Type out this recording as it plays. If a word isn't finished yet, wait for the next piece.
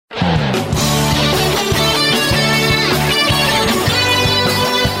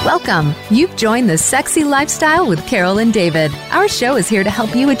Welcome. You've joined the Sexy Lifestyle with Carol and David. Our show is here to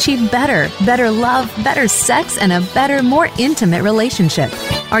help you achieve better love, better sex, and a better, more intimate relationship.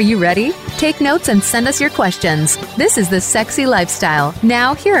 Are you ready? Take notes and send us your questions. This is the Sexy Lifestyle.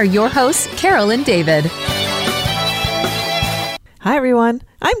 Now, here are your hosts, Carol and David. Hi, everyone.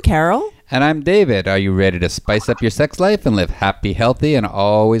 I'm Carol. And I'm David. Are you ready to spice up your sex life and live happy, healthy, and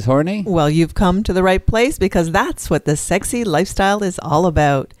always horny? Well, you've come to the right place because that's what the Sexy Lifestyle is all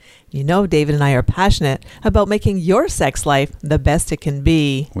about. You know, David and I are passionate about making your sex life the best it can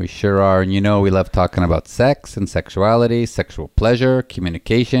be. We sure are. And you know, we love talking about sex and sexuality, sexual pleasure,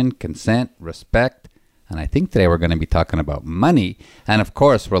 communication, consent, respect. And I think today we're going to be talking about money and, of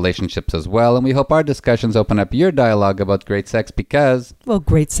course, relationships as well. And we hope our discussions open up your dialogue about great sex because... well,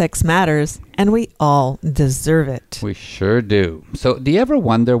 great sex matters, and we all deserve it. We sure do. So do you ever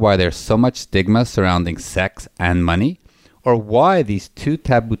wonder why there's so much stigma surrounding sex and money? Or why these two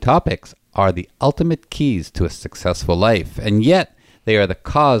taboo topics are the ultimate keys to a successful life, and yet they are the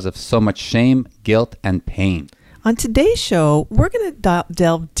cause of so much shame, guilt, and pain? On today's show, we're going to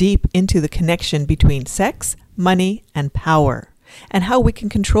delve deep into the connection between sex, money, and power, and how we can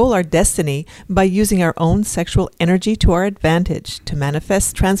control our destiny by using our own sexual energy to our advantage to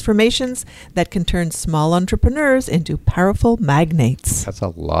manifest transformations that can turn small entrepreneurs into powerful magnates. That's a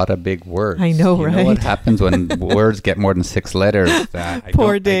lot of big words. I know, right? You know what happens when words get more than 6 letters?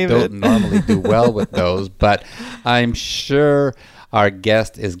 Poor David. I don't normally do well with those, but I'm sure our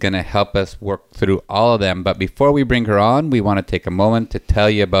guest is going to help us work through all of them. But before we bring her on, we want to take a moment to tell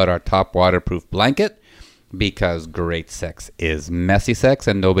you about our top waterproof blanket, because great sex is messy sex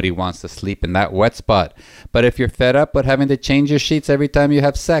and nobody wants to sleep in that wet spot. But if you're fed up with having to change your sheets every time you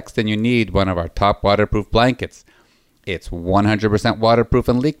have sex, then you need one of our top waterproof blankets. It's 100% waterproof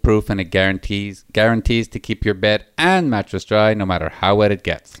and leak proof, and it guarantees to keep your bed and mattress dry no matter how wet it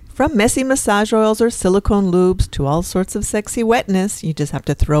gets. From messy massage oils or silicone lubes to all sorts of sexy wetness, you just have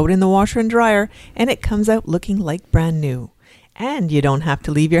to throw it in the washer and dryer and it comes out looking like brand new. And you don't have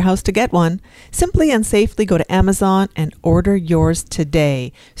to leave your house to get one. Simply and safely go to Amazon and order yours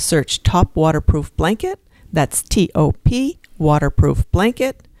today. Search Top Waterproof Blanket. That's T-O-P, waterproof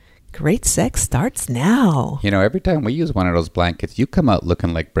blanket. Great sex starts now. You know, every time we use one of those blankets, you come out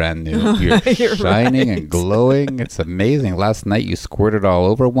looking like brand new. You're shining right. And glowing. It's amazing. Last night you squirted all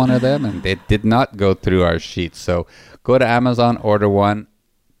over one of them and it did not go through our sheets. So go to Amazon, order one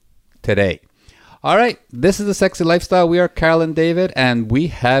today. All right, this is the Sexy Lifestyle. We are Carol and David, and we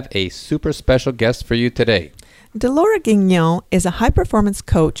have a super special guest for you today. Delora Guignion is a high-performance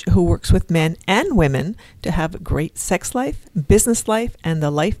coach who works with men and women to have a great sex life, business life, and the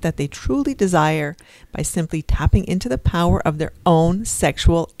life that they truly desire by simply tapping into the power of their own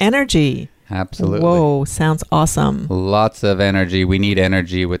sexual energy. Absolutely. Whoa, sounds awesome. Lots of energy. We need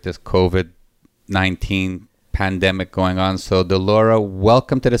energy with this COVID-19 pandemic going on. So, Delora,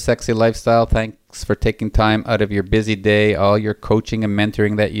 welcome to the Sexy Lifestyle. Thanks for taking time out of your busy day, all your coaching and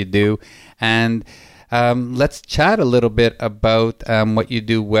mentoring that you do. And let's chat a little bit about what you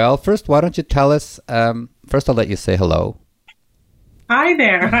do well. First, why don't you tell us, first I'll let you say hello. Hi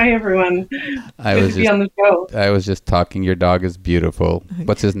there. Hi, everyone. Good to be on the show. I was just talking. Your dog is beautiful.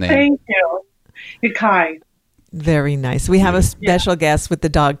 What's his name? Thank you. Kai. Very nice. We have a special guest with the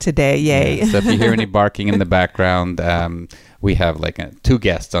dog today. Yay. Yeah. So if you hear any barking in the background, we have like 2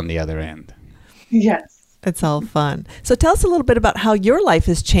 guests on the other end. Yes. It's all fun. So tell us a little bit about how your life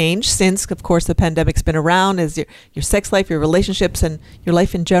has changed since, of course, the pandemic's been around. Is your sex life, your relationships, and your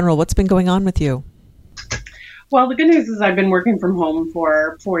life in general? What's been going on with you? Well, the good news is I've been working from home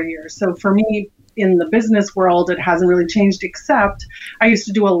for 4 years. So for me, in the business world, it hasn't really changed, except I used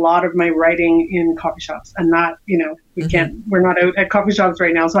to do a lot of my writing in coffee shops, and that, we're not out at coffee shops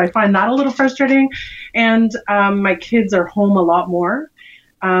right now. So I find that a little frustrating. And my kids are home a lot more.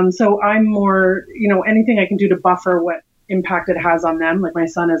 So I'm more, anything I can do to buffer what impact it has on them. Like my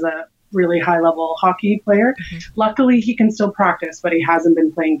son is a really high level hockey player. Mm-hmm. Luckily he can still practice, but he hasn't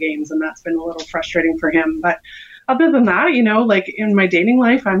been playing games, and that's been a little frustrating for him. But other than that, like in my dating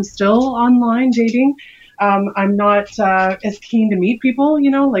life, I'm still online dating. I'm not as keen to meet people,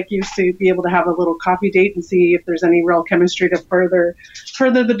 like used to be able to have a little coffee date and see if there's any real chemistry to further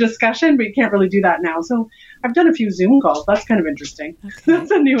the discussion, but you can't really do that now. So I've done a few Zoom calls. That's kind of interesting. Okay.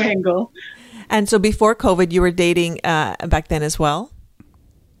 That's a new angle. And so before COVID, you were dating back then as well?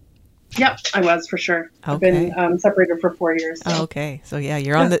 Yep, I was for sure. Okay. I've been separated for 4 years. So. Oh, okay, so yeah,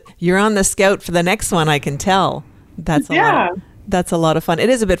 you're on the scout for the next one. I can tell. That's a lot of fun. It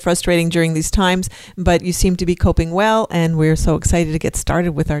is a bit frustrating during these times, but you seem to be coping well, and we're so excited to get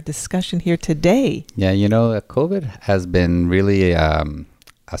started with our discussion here today. Yeah, COVID has been really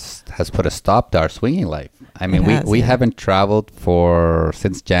has put a stop to our swinging life. I mean, we yeah. haven't traveled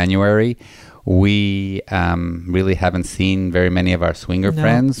since January. We really haven't seen very many of our swinger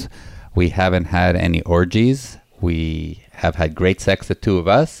friends. We haven't had any orgies. We have had great sex, the two of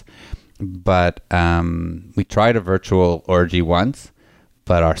us, but we tried a virtual orgy once,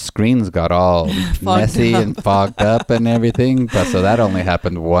 but our screens got all messy and fogged up and everything. But so that only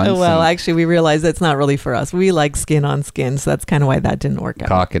happened once. Well, actually, we realized that's not really for us. We like skin on skin, so that's kind of why that didn't work out.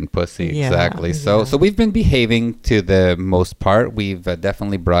 Cock and pussy, exactly. So we've been behaving to the most part. We've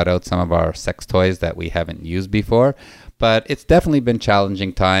definitely brought out some of our sex toys that we haven't used before, but it's definitely been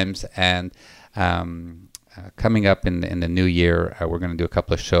challenging times. And coming up in the new year, we're going to do a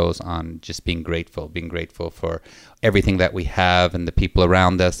couple of shows on just being grateful for everything that we have and the people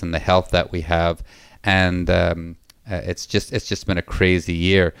around us and the health that we have. And it's just been a crazy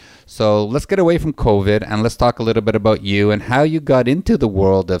year. So let's get away from COVID and let's talk a little bit about you and how you got into the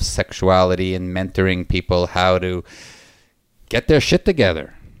world of sexuality and mentoring people how to get their shit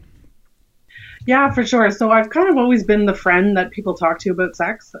together. Yeah, for sure. So I've kind of always been the friend that people talk to about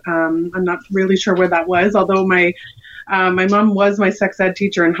sex. I'm not really sure where that was, although my mom was my sex ed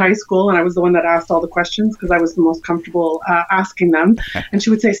teacher in high school, and I was the one that asked all the questions because I was the most comfortable asking them. And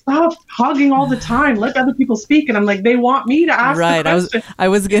she would say, "Stop hogging all the time. Let other people speak." And I'm like, "They want me to ask." Right. The question. I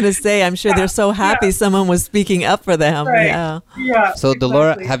was going to say, I'm sure they're so happy someone was speaking up for them. Right. Yeah. So, exactly.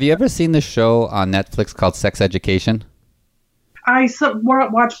 Delora, have you ever seen the show on Netflix called Sex Education? I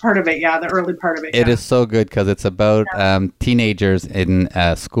watched part of it, the early part of it. It is so good because it's about teenagers in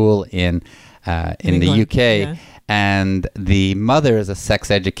school in the UK, and the mother is a sex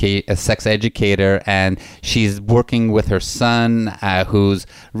educator, and she's working with her son, who's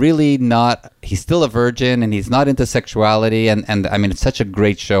really not. He's still a virgin, and he's not into sexuality, and I mean, it's such a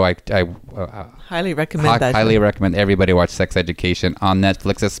great show. I highly recommend that. Highly recommend everybody watch Sex Education on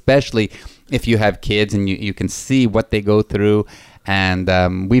Netflix, especially if you have kids and you can see what they go through.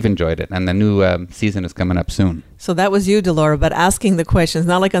 And we've enjoyed it. And the new season is coming up soon. So that was you, Delora, but asking the questions,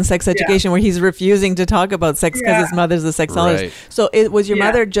 not like on Sex Education where he's refusing to talk about sex because his mother's a sexologist. Right. So was your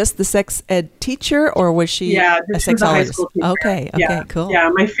mother just the sex ed teacher, or was she a sexologist? Was a high school teacher. Okay, cool. Yeah,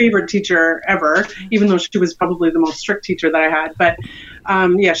 my favorite teacher ever, even though she was probably the most strict teacher that I had. But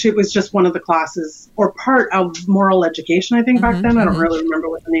she was just one of the classes or part of moral education, I think, back then. I don't really remember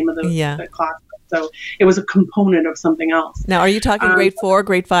what the name of the class was. So it was a component of something else. Now, are you talking grade 4,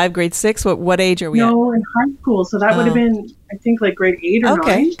 grade 5, grade 6? What age are we at? No, in high school. So that would have been, I think, like grade 8 or 9.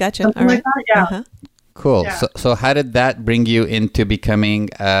 Okay, gotcha. Something like that, Uh-huh. Cool. Yeah. So how did that bring you into becoming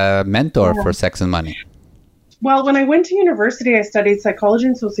a mentor for Sex and Money? Well, when I went to university, I studied psychology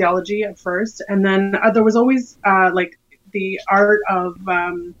and sociology at first. And then there was always the art of,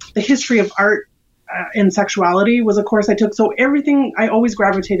 the history of art in sexuality was a course I took. So everything, I always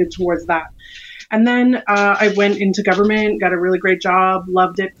gravitated towards that. And then I went into government, got a really great job,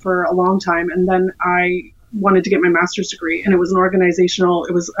 loved it for a long time. And then I wanted to get my master's degree, and it was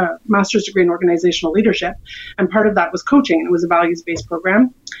a master's degree in organizational leadership. And part of that was coaching, and it was a values-based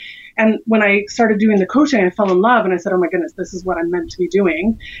program. And when I started doing the coaching, I fell in love, and I said, oh my goodness, this is what I'm meant to be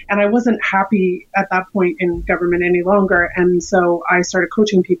doing. And I wasn't happy at that point in government any longer. And so I started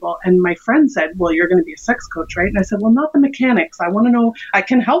coaching people, and my friend said, well, you're going to be a sex coach, right? And I said, well, not the mechanics. I want to know, I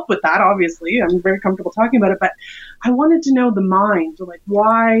can help with that, obviously. I'm very comfortable talking about it, but I wanted to know the mind, like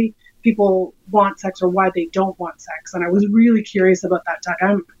why people want sex or why they don't want sex. And I was really curious about that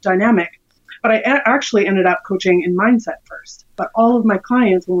dynamic. But I actually ended up coaching in mindset first. But all of my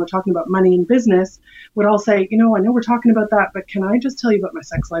clients, when we're talking about money and business, would all say, I know we're talking about that, but can I just tell you about my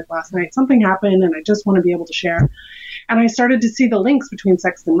sex life last night? Something happened and I just want to be able to share. And I started to see the links between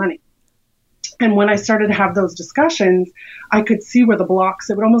sex and money. And when I started to have those discussions, I could see where the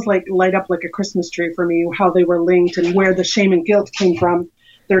blocks, it would almost like light up like a Christmas tree for me, how they were linked and where the shame and guilt came from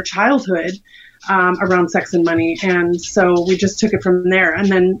their childhood. Around sex and money. And so we just took it from there.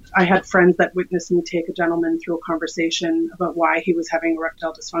 And then I had friends that witnessed me take a gentleman through a conversation about why he was having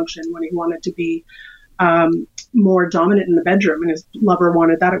erectile dysfunction when he wanted to be more dominant in the bedroom. And his lover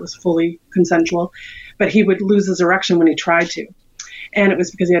wanted that. It was fully consensual. But he would lose his erection when he tried to. And it was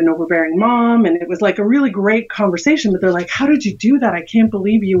because he had an overbearing mom. And it was like a really great conversation. But they're like, how did you do that? I can't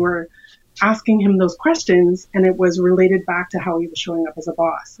believe you were asking him those questions, and it was related back to how he was showing up as a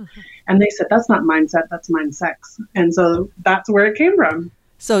boss. Mm-hmm. And they said, that's not mindset, that's mind sex. And so that's where it came from.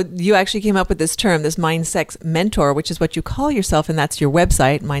 So you actually came up with this term, this Mindsex Mentor, which is what you call yourself, and that's your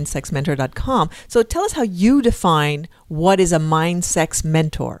website, mindsexmentor.com. So tell us how you define what is a Mindsex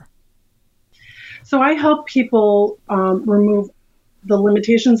Mentor. So I help people remove the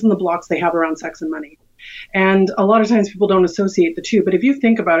limitations and the blocks they have around sex and money. And a lot of times people don't associate the two. But if you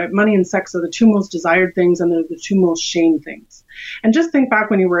think about it, money and sex are the two most desired things and they're the two most shamed things. And just think back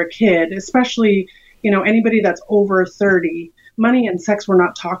when you were a kid, especially, anybody that's over 30, money and sex were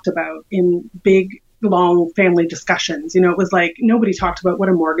not talked about in big, long family discussions. It was like nobody talked about what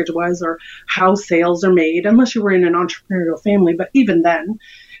a mortgage was or how sales are made, unless you were in an entrepreneurial family. But even then,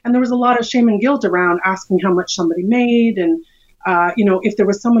 and there was a lot of shame and guilt around asking how much somebody made. And, if there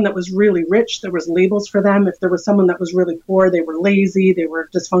was someone that was really rich, there was labels for them. If there was someone that was really poor, they were lazy, they were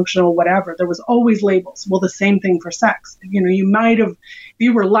dysfunctional, whatever. There was always labels. Well, the same thing for sex. You might have, if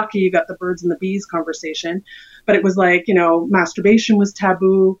you were lucky, you got the birds and the bees conversation, but it was like, masturbation was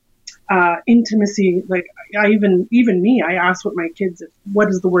taboo. Intimacy, like even me, I asked what my kids, what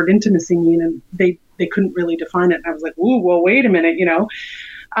does the word intimacy mean? And they couldn't really define it. And I was like, ooh, well, wait a minute,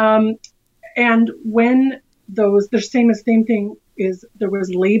 and when the same thing is there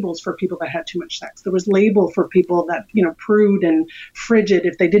was labels for people that had too much sex. There was label for people that, prude and frigid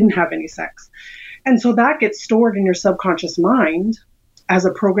if they didn't have any sex. And so that gets stored in your subconscious mind as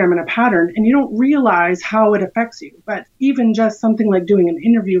a program and a pattern, and you don't realize how it affects you. But even just something like doing an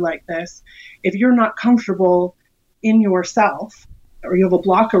interview like this, if you're not comfortable in yourself or you have a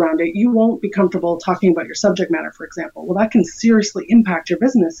block around it, you won't be comfortable talking about your subject matter, for example. Well, that can seriously impact your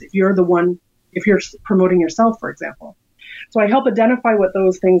business if you're promoting yourself, for example. So I help identify what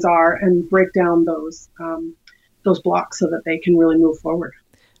those things are and break down those blocks so that they can really move forward.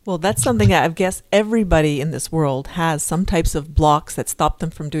 Well, that's something I guess everybody in this world has some types of blocks that stop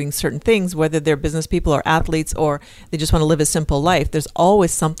them from doing certain things, whether they're business people or athletes or they just want to live a simple life. There's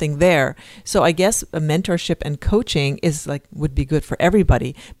always something there. So I guess a mentorship and coaching would be good for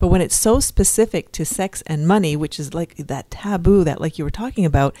everybody. But when it's so specific to sex and money, which is like that taboo that like you were talking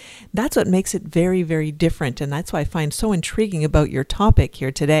about, that's what makes it very, very different. And that's why I find so intriguing about your topic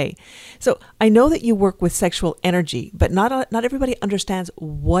here today. So I know that you work with sexual energy, but not everybody understands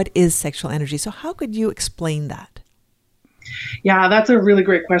what is sexual energy. So how could you explain that? Yeah, that's a really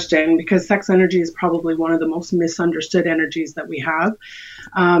great question because sex energy is probably one of the most misunderstood energies that we have.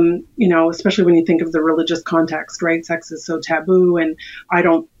 Especially when you think of the religious context, right? Sex is so taboo, and I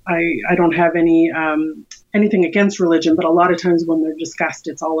don't have anything against religion, but a lot of times when they're discussed,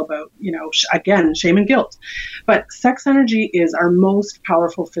 it's all about, again, shame and guilt. But sex energy is our most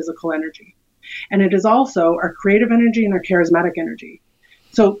powerful physical energy. And it is also our creative energy and our charismatic energy.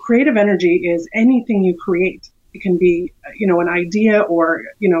 So creative energy is anything you create. It can be, an idea or,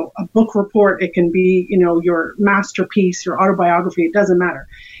 a book report. It can be, your masterpiece, your autobiography. It doesn't matter.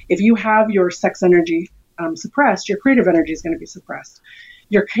 If you have your sex energy suppressed, your creative energy is going to be suppressed.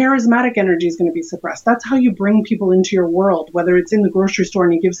 Your charismatic energy is going to be suppressed. That's how you bring people into your world, whether it's in the grocery store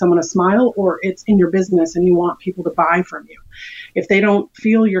and you give someone a smile or it's in your business and you want people to buy from you. If they don't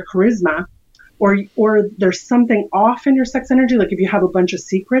feel your charisma, or there's something off in your sex energy, like if you have a bunch of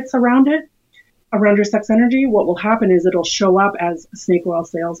secrets around your sex energy, what will happen is it'll show up as a snake oil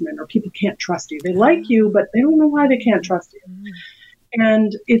salesman, or people can't trust you. They like you, but they don't know why they can't trust you.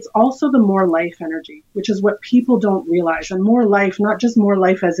 And it's also the more life energy, which is what people don't realize. And more life, not just more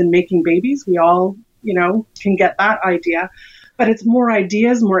life as in making babies. We all, can get that idea, but it's more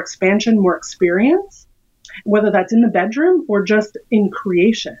ideas, more expansion, more experience. Whether that's in the bedroom or just in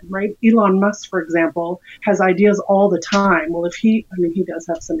creation, right? Elon Musk, for example, has ideas all the time. Well, he does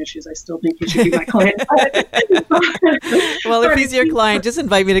have some issues. I still think he should be my client. Well, if he's your client, just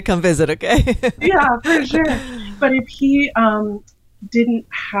invite me to come visit, okay? Yeah, for sure. But if he didn't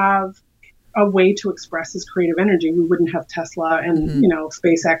have a way to express his creative energy, we wouldn't have Tesla and,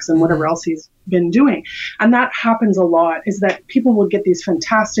 SpaceX and whatever else he's been doing. And that happens a lot, is that people will get these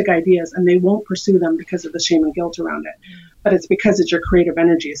fantastic ideas and they won't pursue them because of the shame and guilt around it. But it's because your creative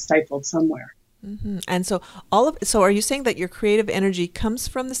energy is stifled somewhere. Mm-hmm. And so so are you saying that your creative energy comes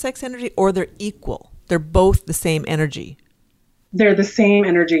from the sex energy, or they're equal? They're both the same energy? They're the same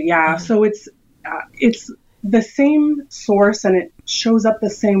energy, yeah. Mm-hmm. So it's the same source, and it shows up the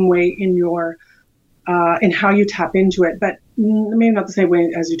same way in your in how you tap into it, but maybe not the same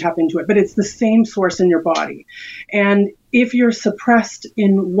way as you tap into it, but it's the same source in your body. And if you're suppressed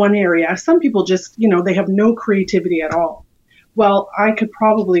in one area, some people just, they have no creativity at all. Well, I could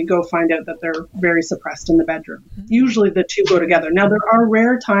probably go find out that they're very suppressed in the bedroom. Mm-hmm. Usually the two go together. Now, there are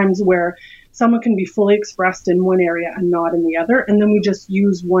rare times where someone can be fully expressed in one area and not in the other, and then we just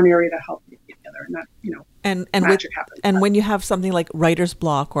use one area to help you get together, and that, magic happens. And when you have something like writer's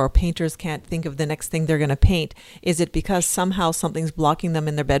block, or painters can't think of the next thing they're going to paint, is it because somehow something's blocking them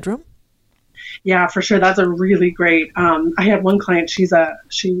in their bedroom? Yeah, for sure. That's a really great. I had one client. She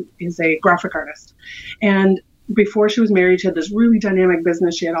is a graphic artist, and before she was married, she had this really dynamic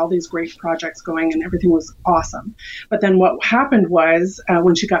business. She had all these great projects going and everything was awesome. But then what happened was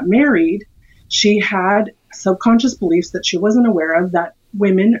when she got married, she had subconscious beliefs that she wasn't aware of, that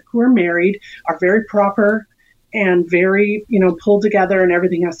women who are married are very proper and very, pulled together and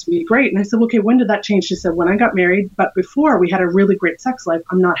everything has to be great. And I said, okay, when did that change? She said, when I got married, but before we had a really great sex life.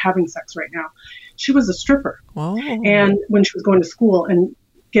 I'm not having sex right now. She was a stripper. Oh. And when she was going to school and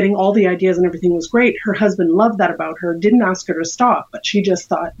getting all the ideas and everything was great, her husband loved that about her, didn't ask her to stop, but she just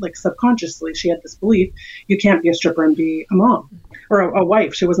thought, like subconsciously, she had this belief, you can't be a stripper and be a mom or a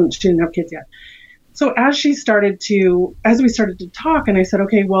wife. She didn't have kids yet. So as we started to talk, and I said,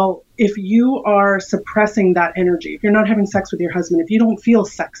 okay, well, if you are suppressing that energy, if you're not having sex with your husband, if you don't feel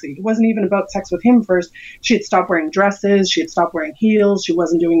sexy, it wasn't even about sex with him first. She had stopped wearing dresses. She had stopped wearing heels. She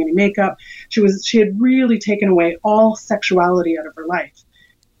wasn't doing any makeup. She had really taken away all sexuality out of her life.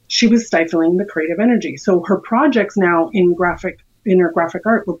 She was stifling the creative energy. So her projects now in her graphic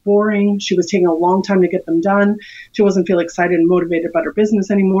art were boring. She was taking a long time to get them done. She wasn't feeling excited and motivated about her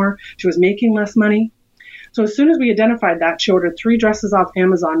business anymore. She was making less money. So as soon as we identified that, she ordered 3 dresses off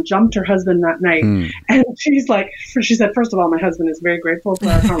Amazon, jumped her husband that night. And she said, first of all, my husband is very grateful for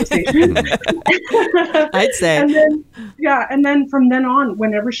our conversation. I'd say. And then from then on,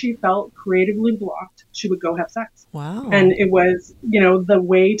 whenever she felt creatively blocked, she would go have sex. Wow. And it was, the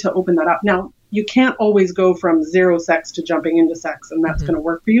way to open that up. Now, you can't always go from 0 sex to jumping into sex, and that's going to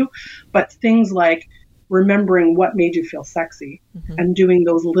work for you. But things like remembering what made you feel sexy and doing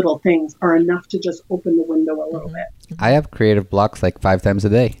those little things are enough to just open the window a little bit. I have creative blocks like 5 times a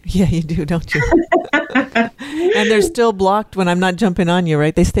day. Yeah, you do, don't you? And they're still blocked when I'm not jumping on you,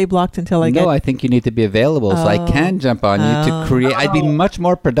 right? They stay blocked until I get... No, I think you need to be available so I can jump on you to create. I'd be much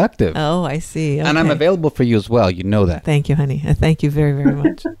more productive. Oh, I see. Okay. And I'm available for you as well. You know that. Thank you, honey. Thank you very, very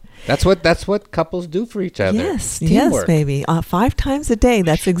much. That's what couples do for each other. Yes, Teamwork. yes, baby. 5 times a day.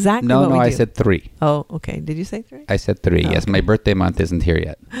 That's exactly what we do. No, I said 3. Oh, okay. Did you say 3? I said 3. Yes, my birthday month isn't here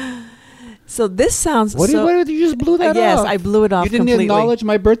yet. So this sounds... What did you just blew that off? Yes, I blew it off completely. You didn't acknowledge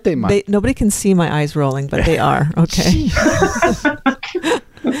my birthday month. Nobody can see my eyes rolling, but they are. Okay.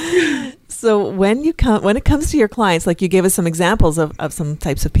 So when it comes to your clients, like you gave us some examples of some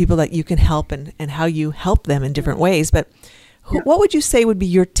types of people that you can help and how you help them in different ways, but what would you say would be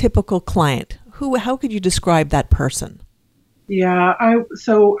your typical client? How could you describe that person? Yeah,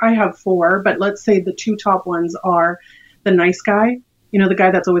 I have 4, but let's say the 2 top ones are the nice guy, the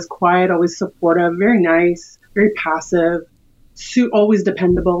guy that's always quiet, always supportive, very nice, very passive, always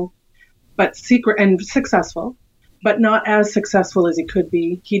dependable, but secret and successful, but not as successful as he could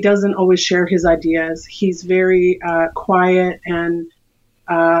be. He doesn't always share his ideas. He's very quiet and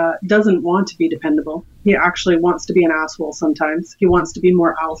doesn't want to be dependable. He actually wants to be an asshole sometimes. He wants to be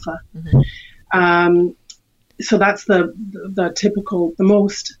more alpha. So that's the typical, the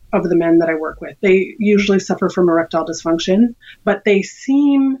most of the men that I work with. They usually suffer from erectile dysfunction, but they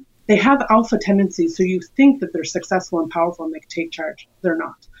have alpha tendencies. So you think that they're successful and powerful and they can take charge. They're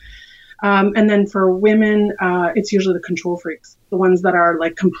not. And then for women, it's usually the control freaks, the ones that are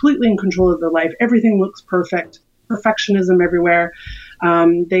like completely in control of their life. Everything looks perfect, perfectionism everywhere.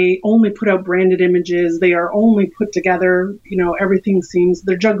 They only put out branded images. They are only put together. Everything seems,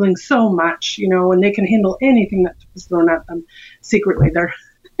 they're juggling so much, and they can handle anything that is thrown at them. Secretly,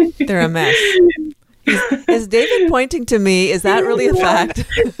 they're a mess. Is David pointing to me? Is that really a fact?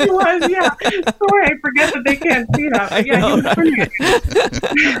 He was, yeah. Sorry, I forget that they can't see that. But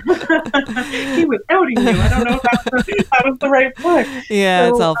yeah, he was outing you. I don't know if that was the right play. Yeah,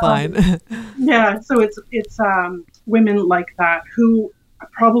 so, it's all fine. Yeah, so it's women like that who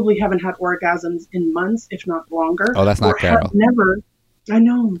probably haven't had orgasms in months, if not longer. Oh, that's not Carol. I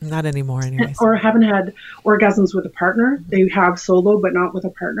know. Not anymore, anyways. Or haven't had orgasms with a partner. They have solo, but not with a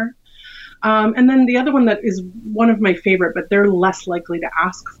partner. And then the other one that is one of my favorite, but they're less likely to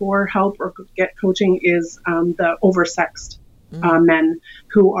ask for help or get coaching is the oversexed men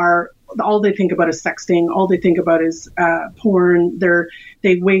who are, all they think about is sexting. All they think about is porn.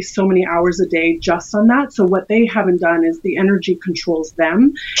 They waste so many hours a day just on that. So what they haven't done is the energy controls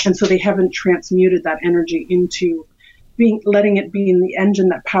them. And so they haven't transmuted that energy into letting it be in the engine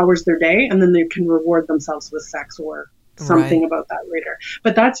that powers their day. And then they can reward themselves with sex or something about that later.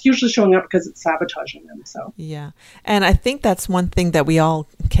 But that's usually showing up because it's sabotaging them. So yeah. And I think that's one thing that we all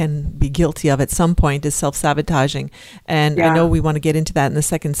can be guilty of at some point is self-sabotaging. And I know we want to get into that in the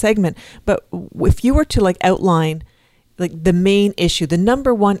second segment. But if you were to outline the main issue, the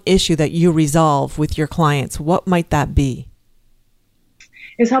number one issue that you resolve with your clients, what might that be?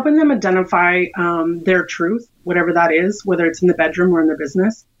 Is helping them identify their truth, whatever that is, whether it's in the bedroom or in their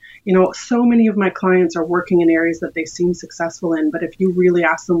business. So many of my clients are working in areas that they seem successful in, but if you really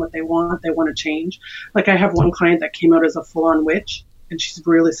ask them what they want to change. Like I have one client that came out as a full-on witch, and she's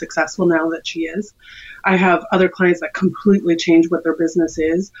really successful now that she is. I have other clients that completely change what their business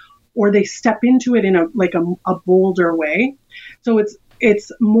is, or they step into it in a bolder way. So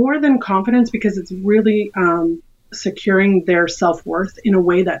it's more than confidence, because it's really securing their self-worth in a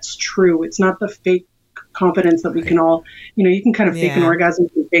way that's true. It's not the fake confidence that we can all, you can kind of fake an orgasm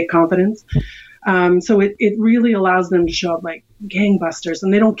through fake confidence. So it really allows them to show up like gangbusters,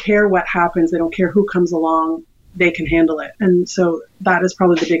 and they don't care what happens. They don't care who comes along. They can handle it. And so that is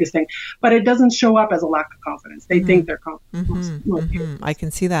probably the biggest thing. But it doesn't show up as a lack of confidence. They think they're confident. I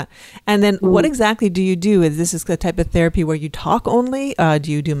can see that. And then what exactly do you do? Is this the type of therapy where you talk only? Do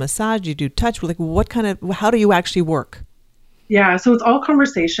you do massage? Do you do touch? Like how do you actually work? Yeah, so it's all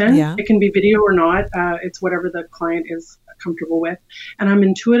conversation. Yeah. It can be video or not. It's whatever the client is comfortable with. And I'm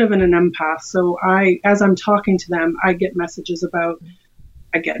intuitive and an empath. So as I'm talking to them, I get messages.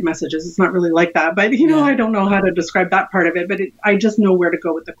 It's not really like that, but I don't know how to describe that part of it, but I just know where to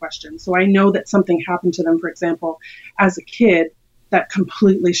go with the question. So I know that something happened to them, for example, as a kid that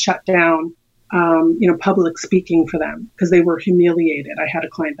completely shut down, public speaking for them because they were humiliated. I had a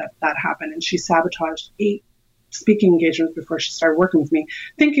client that happened, and she sabotaged 8 speaking engagements before she started working with me,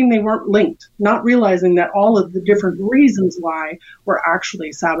 thinking they weren't linked, not realizing that all of the different reasons why were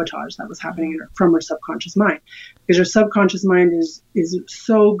actually sabotage that was happening from her subconscious mind. Because your subconscious mind is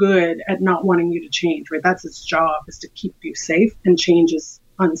so good at not wanting you to change, right? That's its job, is to keep you safe, and change is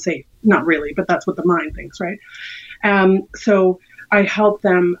unsafe. Not really, but that's what the mind thinks, right? So I help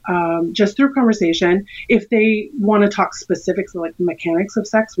them just through conversation. If they want to talk specifics like the mechanics of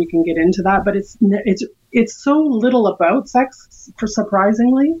sex, we can get into that. But it's so little about sex,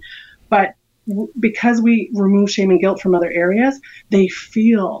 surprisingly. But because we remove shame and guilt from other areas, they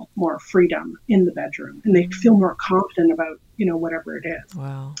feel more freedom in the bedroom, and they feel more confident about whatever it is.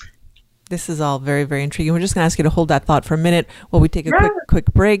 Wow. This is all very, very intriguing. We're just going to ask you to hold that thought for a minute while we take a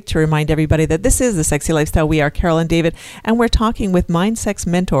quick break to remind everybody that this is The Sexy Lifestyle. We are Carol and David, and we're talking with Mindsex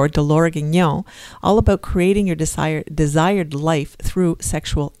Mentor Delora Guignion all about creating your desired life through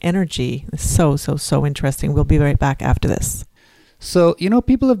sexual energy. It's so interesting. We'll be right back after this. So,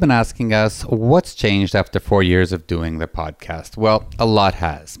 people have been asking us what's changed after 4 years of doing the podcast. Well, a lot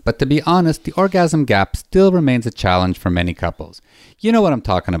has. But to be honest, the orgasm gap still remains a challenge for many couples. You know what I'm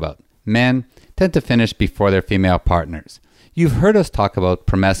talking about. Men tend to finish before their female partners. You've heard us talk about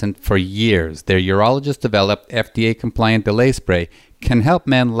Promescent for years. Their urologist-developed FDA-compliant delay spray can help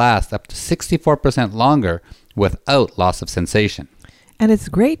men last up to 64% longer without loss of sensation. And it's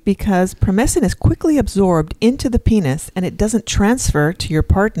great because Promescent is quickly absorbed into the penis and it doesn't transfer to your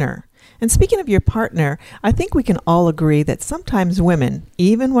partner. And speaking of your partner, I think we can all agree that sometimes women,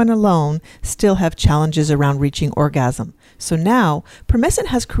 even when alone, still have challenges around reaching orgasm. So now, Promescent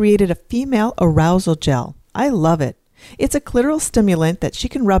has created a female arousal gel. I love it. It's a clitoral stimulant that she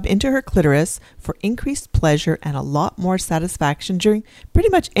can rub into her clitoris for increased pleasure and a lot more satisfaction during pretty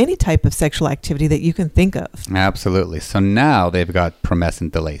much any type of sexual activity that you can think of. Absolutely. So now they've got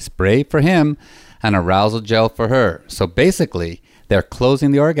Promescent Delay Spray for him and arousal gel for her. So basically, they're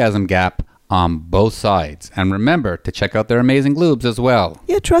closing the orgasm gap on both sides. And remember to check out their amazing lubes as well.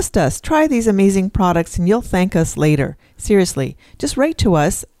 Yeah, trust us. Try these amazing products and you'll thank us later. Seriously, just write to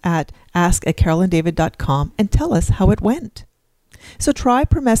us at ask@carolanddavid.com and tell us how it went. So try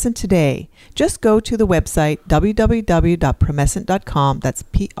Promescent today. Just go to the website www.promescent.com. That's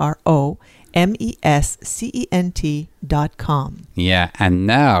PROMESCENT.com. Yeah, and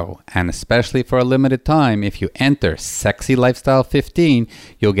now, and especially for a limited time, if you enter Sexy Lifestyle 15,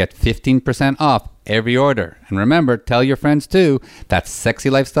 you'll get 15% off every order. And remember, tell your friends too. That's Sexy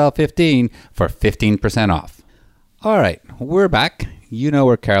Lifestyle 15 for 15% off. All right, we're back. You know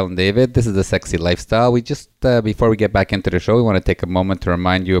we're Carol and David. This is The Sexy Lifestyle. We just, before we get back into the show, we want to take a moment to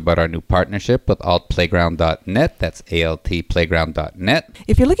remind you about our new partnership with altplayground.net. That's altplayground.net.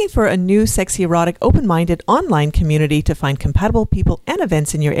 If you're looking for a new, sexy, erotic, open-minded online community to find compatible people and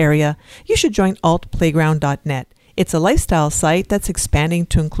events in your area, you should join altplayground.net. It's a lifestyle site that's expanding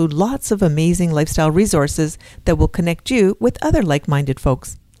to include lots of amazing lifestyle resources that will connect you with other like-minded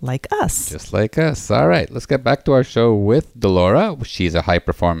folks. Like us. Just like us. All right, let's get back to our show with Delora. She's a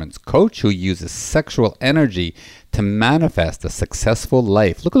high-performance coach who uses sexual energy to manifest a successful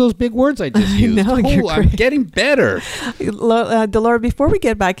life. Look at those big words I just used. I'm getting better. Delora, before we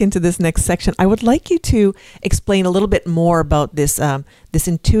get back into this next section, I would like you to explain a little bit more about this this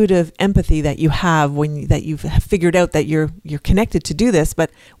intuitive empathy that you have that you've figured out that you're connected to do this.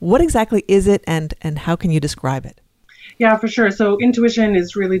 But what exactly is it, and how can you describe it? Yeah, for sure. So intuition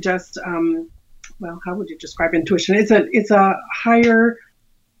is really just, well, how would you describe intuition? It's a higher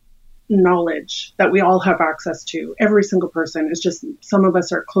knowledge that we all have access to. Every single person. Is just, some of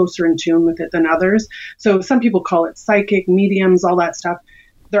us are closer in tune with it than others. So some people call it psychic, mediums, all that stuff.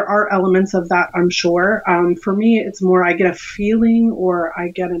 There are elements of that, I'm sure. For me, it's more I get a feeling, or I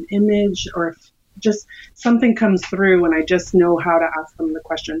get an image, or if just something comes through and I just know how to ask them the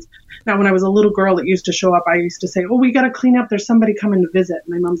questions. Now, when I was a little girl, it used to show up. I used to say, oh, we got to clean up. There's somebody coming to visit.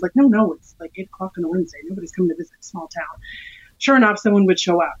 And my mom's like, no, it's like 8:00 on a Wednesday. Nobody's coming to visit a small town. Sure enough, someone would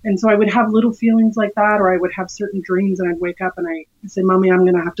show up. And so I would have little feelings like that, or I would have certain dreams, and I'd wake up and I'd say, Mommy, I'm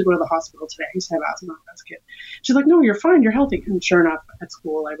going to have to go to the hospital today. I used to have asthma as a kid. She's like, no, you're fine. You're healthy. And sure enough, at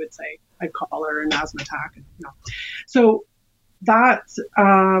school, I would say, I'd call her an asthma attack. So that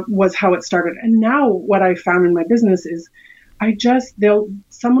was how it started. And now what I found in my business is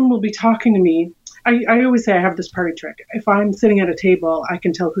someone will be talking to me. I always say I have this party trick. If I'm sitting at a table, I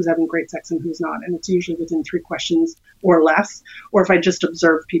can tell who's having great sex and who's not. And it's usually within 3 questions or less, or if I just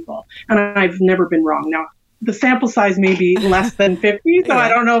observe people. And I've never been wrong. Now, the sample size may be less than 50, so yeah. I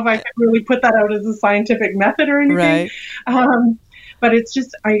don't know if I can really put that out as a scientific method or anything. Right. But it's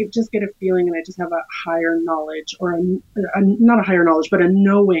just, I just get a feeling, and I just have a higher knowledge, or not a higher knowledge, but a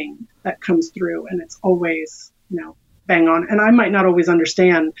knowing that comes through. And it's always, bang on. And I might not always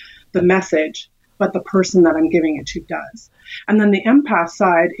understand the message, but the person that I'm giving it to does. And then the empath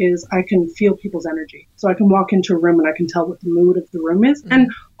side is I can feel people's energy. So I can walk into a room and I can tell what the mood of the room is. Mm-hmm.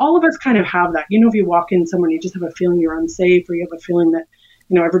 And all of us kind of have that. If you walk in somewhere and you just have a feeling you're unsafe, or you have a feeling that,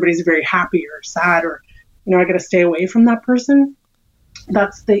 everybody's very happy or sad, or, I got to stay away from that person.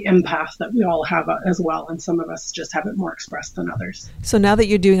 That's the empath that we all have as well. And some of us just have it more expressed than others. So now that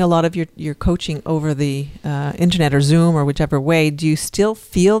you're doing a lot of your coaching over the internet or Zoom or whichever way, do you still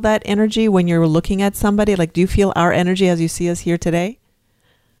feel that energy when you're looking at somebody? Like, do you feel our energy as you see us here today?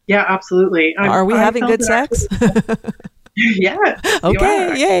 Yeah, absolutely. Are we having good sex? Yeah.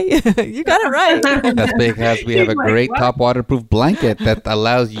 Okay, yay. You got it right. That's because we have a great top waterproof blanket that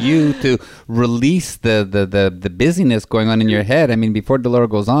allows you to release the busyness going on in your head. I mean, before Delora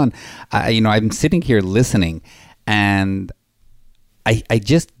goes on, I'm sitting here listening, and I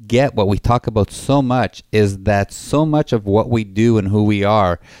just get what we talk about so much, is that so much of what we do and who we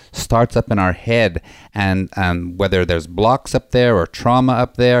are starts up in our head, and whether there's blocks up there or trauma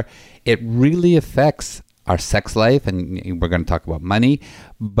up there, it really affects our sex life, and we're going to talk about money.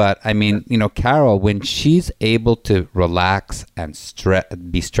 But I mean, Carol, when she's able to relax and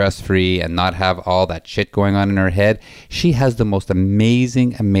be stress-free and not have all that shit going on in her head, she has the most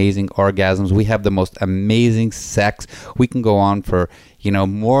amazing orgasms. We have the most amazing sex. We can go on for,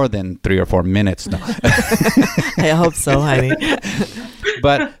 more than 3 or 4 minutes now. I hope so, honey.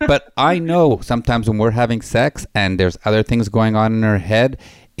 But I know sometimes when we're having sex and there's other things going on in her head,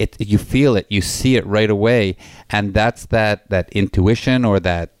 you feel it, you see it right away, and that's that intuition, or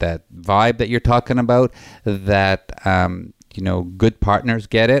that vibe that you're talking about. That good partners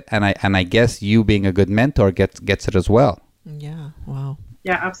get it, and I guess you being a good mentor gets it as well. Yeah. Wow.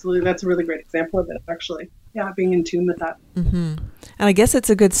 Yeah, absolutely. That's a really great example of it, actually. Yeah, being in tune with that. Mm-hmm. And I guess it's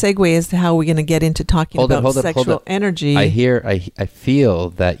a good segue as to how we're going to get into talking about sexual energy. I feel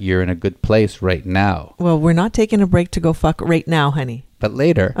that you're in a good place right now. Well, we're not taking a break to go fuck right now, honey. But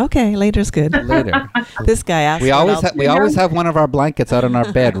later. Okay, later's good. Later. This guy asked. We always have one of our blankets out on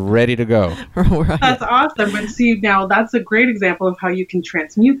our bed ready to go. Right. That's awesome. But see, now that's a great example of how you can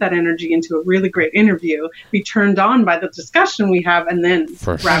transmute that energy into a really great interview, be turned on by the discussion we have, and then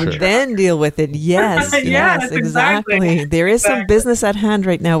then deal with it. Yes, yes, exactly. There is some business at hand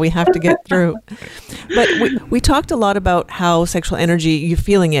right now we have to get through. But we talked a lot about how sexual energy, you're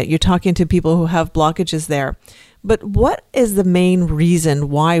feeling it. You're talking to people who have blockages there. But what is the main reason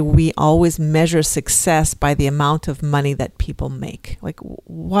why we always measure success by the amount of money that people make? Like,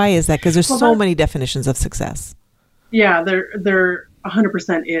 why is that? Because there's so many definitions of success. Yeah, there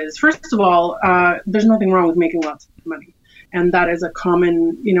 100% is. First of all, there's nothing wrong with making lots of money. And that is a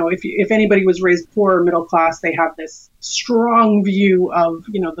common, if anybody was raised poor or middle class, they have this strong view of,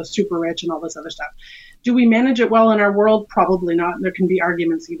 the super rich and all this other stuff. Do we manage it well in our world? Probably not. There can be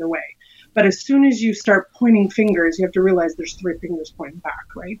arguments either way. But as soon as you start pointing fingers, you have to realize there's 3 fingers pointing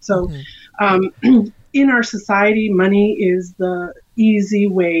back, right? So in our society, money is the easy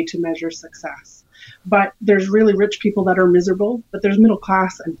way to measure success. But there's really rich people that are miserable, but there's middle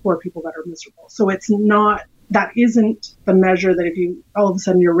class and poor people that are miserable. So that isn't the measure that if you all of a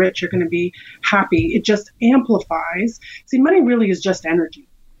sudden you're rich, you're going to be happy. It just amplifies. See, money really is just energy.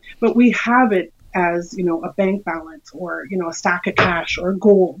 But we have it as, a bank balance, or, a stack of cash or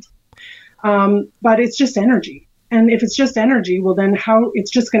gold. But it's just energy. And if it's just energy, well, then how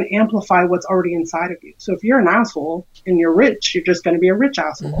it's just going to amplify what's already inside of you. So if you're an asshole and you're rich, you're just going to be a rich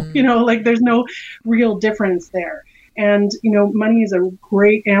asshole. Like there's no real difference there. And, money is a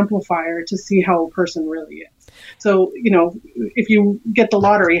great amplifier to see how a person really is. So, if you get the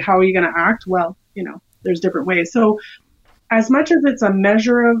lottery, how are you going to act? Well, there's different ways. So as much as it's a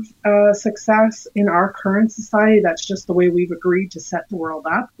measure of success in our current society, that's just the way we've agreed to set the world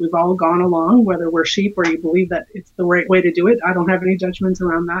up. We've all gone along, whether we're sheep or you believe that it's the right way to do it. I don't have any judgments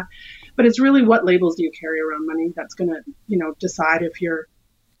around that. But it's really what labels do you carry around money that's going to, decide if you're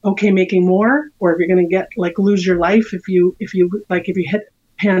okay making more, or if you're going to lose your life if you hit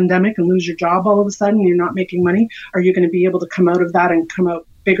pandemic and lose your job all of a sudden, you're not making money. Are you going to be able to come out of that and come out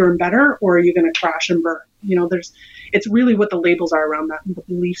bigger and better, or are you going to crash and burn? It's really what the labels are around that and the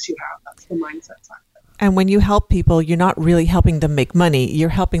beliefs you have. That's the mindset side. And when you help people, you're not really helping them make money. You're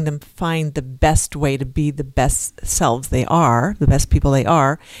helping them find the best way to be the best selves they are, the best people they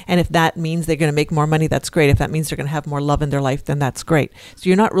are. And if that means they're going to make more money, that's great. If that means they're going to have more love in their life, then that's great. So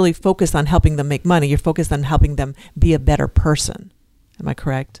you're not really focused on helping them make money. You're focused on helping them be a better person. Am I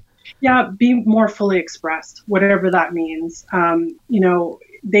correct? Yeah, be more fully expressed, whatever that means.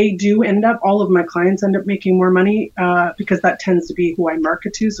 They do all of my clients end up making more money because that tends to be who I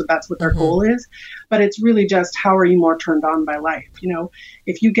market to. So that's what their goal is. But it's really just, how are you more turned on by life?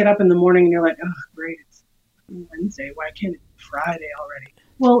 If you get up in the morning and you're like, oh, great, it's Wednesday. Why can't it be Friday already?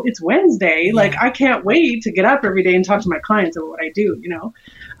 Well, it's Wednesday. Yeah. Like, I can't wait to get up every day and talk to my clients about what I do,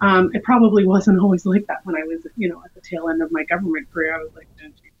 It probably wasn't always like that when I was, at the tail end of my government career. I was like,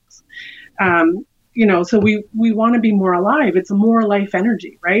 don't do this. So we want to be more alive. It's a more life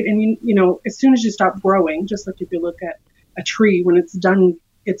energy, right? And, as soon as you stop growing, just like if you look at a tree, when it's done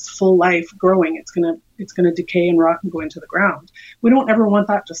its full life growing, it's going to decay and rot and go into the ground. We don't ever want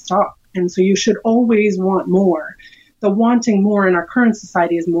that to stop. And so you should always want more. The wanting more in our current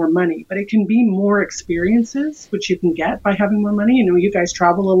society is more money, but it can be more experiences, which you can get by having more money. You guys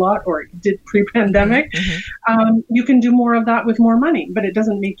travel a lot, or did pre-pandemic. You can do more of that with more money, but it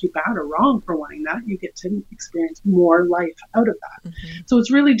doesn't make you bad or wrong for wanting that. You get to experience more life out of that. So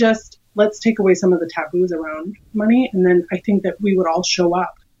it's really just, let's take away some of the taboos around money. And then I think that we would all show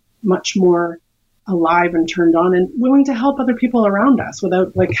up much more alive and turned on and willing to help other people around us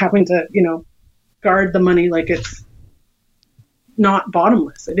without having to, guard the money like it's not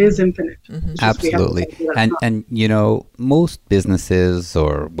bottomless. It is infinite. Absolutely. And most businesses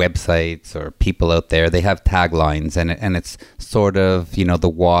or websites or people out there, they have taglines, and it's sort of, the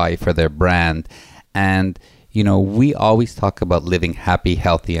why for their brand. And, we always talk about living happy,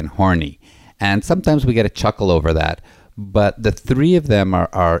 healthy, and horny. And sometimes we get a chuckle over that. But the three of them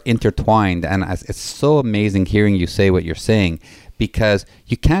are intertwined. And it's so amazing hearing you say what you're saying, because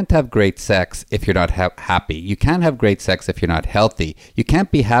you can't have great sex if you're not happy. You can't have great sex if you're not healthy. You can't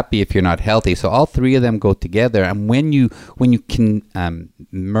be happy if you're not healthy. So all three of them go together. And when you can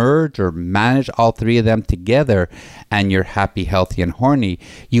merge or manage all three of them together, and you're happy, healthy, and horny,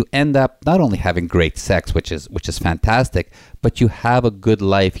 you end up not only having great sex, which is fantastic, but you have a good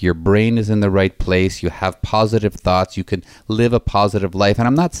life. Your brain is in the right place. You have positive thoughts. You can live a positive life. And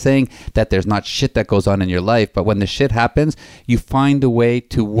I'm not saying that there's not shit that goes on in your life, but when the shit happens, you find a way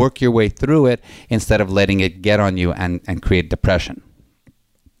to work your way through it instead of letting it get on you and create depression.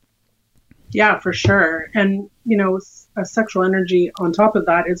 Yeah, for sure. And, a sexual energy on top of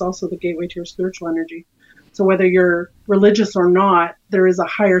that is also the gateway to your spiritual energy. So whether you're religious or not, there is a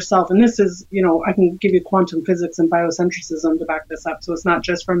higher self. And this is, I can give you quantum physics and biocentrism to back this up. So it's not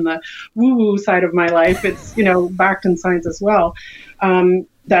just from the woo-woo side of my life. It's, backed in science as well.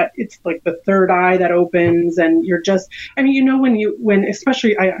 That it's like the third eye that opens, and you're just, when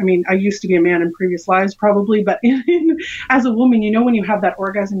especially, I used to be a man in previous lives probably, but as a woman, when you have that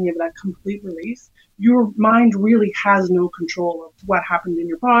orgasm, you have that complete release, your mind really has no control of what happened in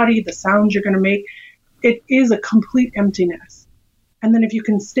your body, the sounds you're going to make. It is a complete emptiness. And then if you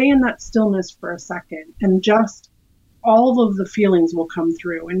can stay in that stillness for a second, and just all of the feelings will come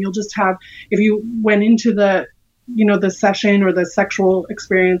through, and you'll just have, if you went into the session or the sexual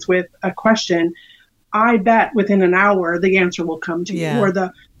experience with a question, I bet within an hour the answer will come to you, or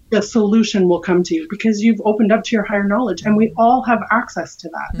the solution will come to you, because you've opened up to your higher knowledge, and we all have access to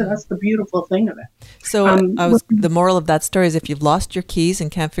that. That's the beautiful thing of it. So the moral of that story is, if you've lost your keys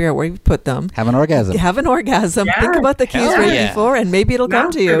and can't figure out where you put them, have an orgasm. Yeah. Think about the keys before, and maybe it'll come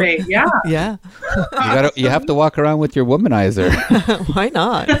to you. Yeah. Yeah. You have to walk around with your womanizer. Why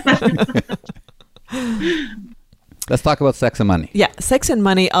not? Let's talk about sex and money. Yeah, sex and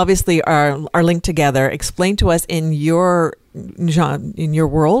money obviously are linked together. Explain to us in your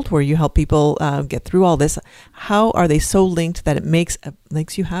world where you help people get through all this, how are they so linked that it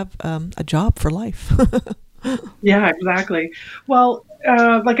makes you have a job for life? Yeah, exactly. Well,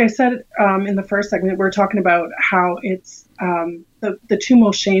 like I said in the first segment, we're talking about how it's the two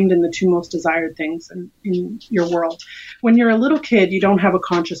most shamed and the two most desired things in your world. When you're a little kid, you don't have a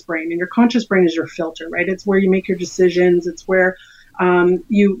conscious brain, and your conscious brain is your filter, right? It's where you make your decisions. It's where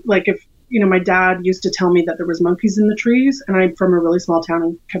my dad used to tell me that there was monkeys in the trees, and I'm from a really small town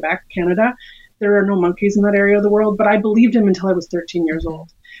in Quebec, Canada. There are no monkeys in that area of the world, but I believed him until I was 13 years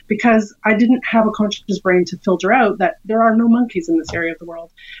old, because I didn't have a conscious brain to filter out that there are no monkeys in this area of the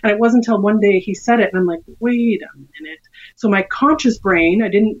world. And it wasn't until one day he said it, and I'm like, wait a minute. So my conscious brain, I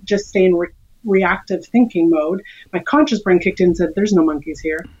didn't just stay in reactive thinking mode. My conscious brain kicked in and said, there's no monkeys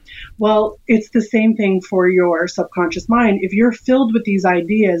here. Well, it's the same thing for your subconscious mind. If you're filled with these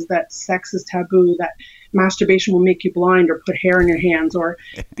ideas that sex is taboo, that masturbation will make you blind or put hair in your hands, or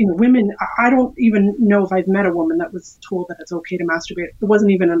women, I don't even know if I've met a woman that was told that it's okay to masturbate. It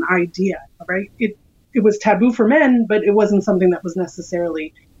wasn't even an idea, right? It was taboo for men, but it wasn't something that was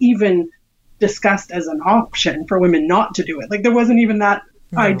necessarily even discussed as an option for women not to do it. Like there wasn't even that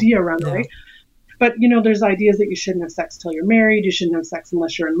idea around it, right? But, there's ideas that you shouldn't have sex till you're married. You shouldn't have sex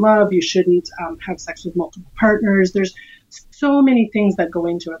unless you're in love. You shouldn't have sex with multiple partners. There's so many things that go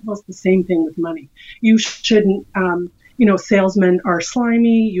into it. Well, it's the same thing with money. You shouldn't, salesmen are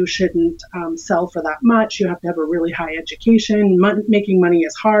slimy. You shouldn't sell for that much. You have to have a really high education. Making money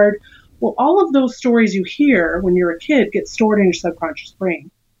is hard. Well, all of those stories you hear when you're a kid get stored in your subconscious brain.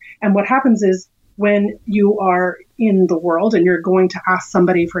 And what happens is when you are in the world and you're going to ask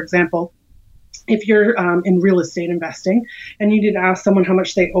somebody, for example, if you're in real estate investing and you need to ask someone how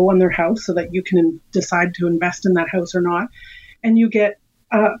much they owe on their house so that you can decide to invest in that house or not, and you get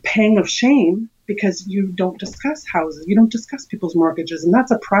a pang of shame because you don't discuss houses, you don't discuss people's mortgages, and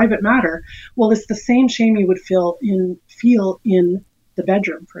that's a private matter. Well, it's the same shame you would feel in the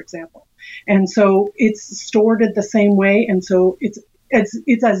bedroom, for example. And so it's stored the same way, and so it's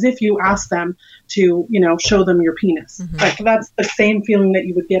as if you ask them to, show them your penis. Mm-hmm. Like that's the same feeling that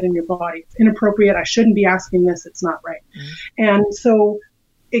you would get in your body. It's inappropriate. I shouldn't be asking this. It's not right. Mm-hmm. And so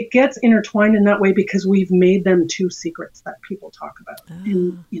it gets intertwined in that way because we've made them two secrets that people talk about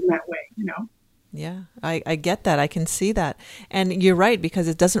in that way, Yeah, I get that. I can see that. And you're right, because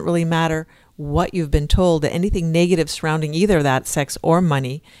it doesn't really matter what you've been told, that anything negative surrounding either that sex or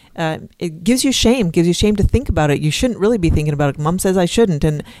money, it gives you shame to think about it. You shouldn't really be thinking about it. Mom says I shouldn't,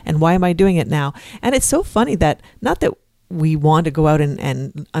 and why am I doing it now? And it's so funny that, not that we want to go out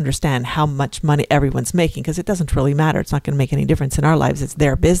and understand how much money everyone's making, because it doesn't really matter. It's not going to make any difference in our lives. It's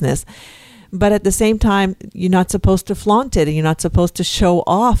their business. But at the same time, you're not supposed to flaunt it, and you're not supposed to show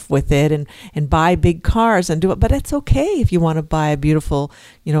off with it and buy big cars and do it. But it's okay if you want to buy a beautiful,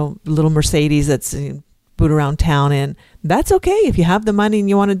 little Mercedes that's boot around town in. That's okay if you have the money and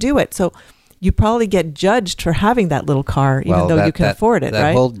you want to do it. So you probably get judged for having that little car, even though you can afford it, right?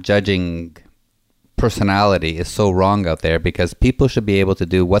 That whole judging personality is so wrong out there, because people should be able to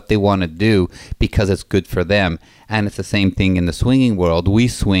do what they want to do because it's good for them. And it's the same thing in the swinging world. We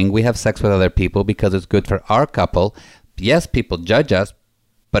swing, we have sex with other people because it's good for our couple. Yes, people judge us,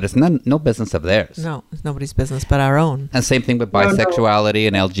 but it's no business of theirs. No, it's nobody's business but our own. And same thing with bisexuality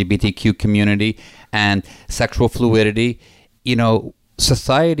and LGBTQ community and sexual fluidity.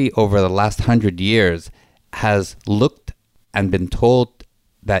 Society over the last 100 years has looked and been told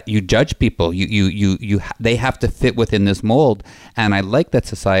that you judge people, they have to fit within this mold. And I like that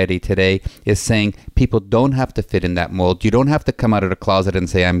society today is saying people don't have to fit in that mold. You don't have to come out of the closet and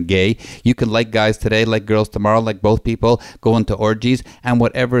say, I'm gay. You can like guys today, like girls tomorrow, like both people, go into orgies, and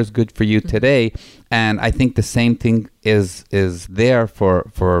whatever is good for you today. And I think the same thing is there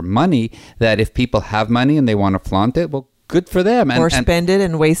for money, that if people have money and they want to flaunt it, well, good for them. Or spend it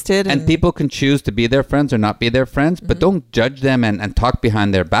and waste it. And people can choose to be their friends or not be their friends, but don't judge them and talk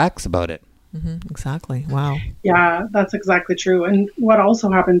behind their backs about it. Mm-hmm. Exactly. Wow. Yeah, that's exactly true. And what also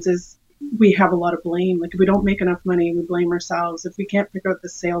happens is we have a lot of blame. Like if we don't make enough money, we blame ourselves. If we can't figure out the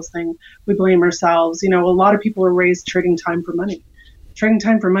sales thing, we blame ourselves. A lot of people are raised trading time for money. Trading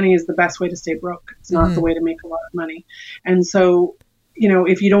time for money is the best way to stay broke. It's not the way to make a lot of money. And so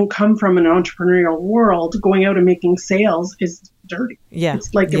if you don't come from an entrepreneurial world, going out and making sales is dirty. Yeah.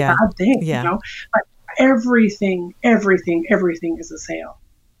 It's like a bad thing, Yeah. But everything is a sale.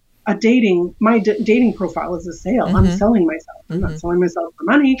 my dating profile is a sale. I'm selling myself. I'm not selling myself for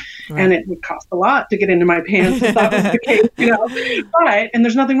money. Right. And it would cost a lot to get into my pants if that was the case, but, and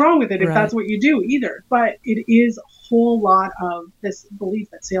there's nothing wrong with it if that's what you do either. But it is a whole lot of this belief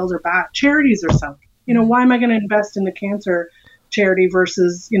that sales are bad. Charities are selling. Why am I going to invest in the cancer charity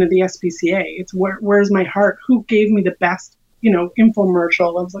versus, the SPCA? It's where's my heart? Who gave me the best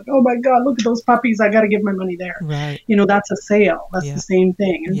infomercial? I was like, oh my God, look at those puppies. I got to give my money there. Right. That's a sale. That's the same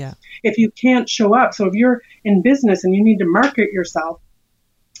thing. And if you can't show up, so if you're in business and you need to market yourself,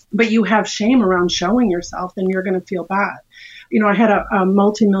 but you have shame around showing yourself, then you're going to feel bad. I had a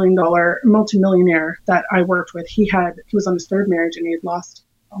multimillionaire that I worked with. He was on his third marriage and he had lost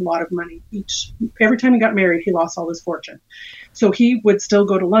a lot of money every time he got married. He lost all his fortune. So he would still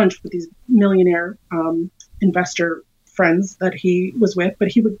go to lunch with these millionaire investor friends that he was with, but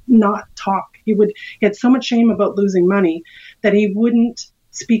he would not talk. He had so much shame about losing money that he wouldn't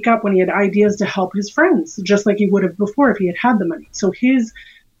speak up when he had ideas to help his friends, just like he would have before if he had the money. So his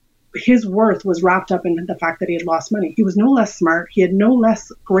worth was wrapped up in the fact that he had lost money. He was no less smart. He had no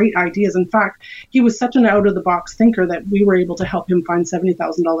less great ideas. In fact, he was such an out-of-the-box thinker that we were able to help him find $70,000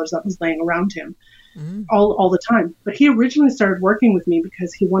 that was laying around him all the time. But he originally started working with me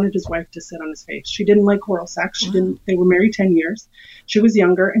because he wanted his wife to sit on his face. She didn't like oral sex. They were married 10 years. She was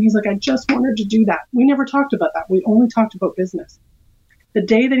younger. And he's like, I just want her to do that. We never talked about that. We only talked about business. The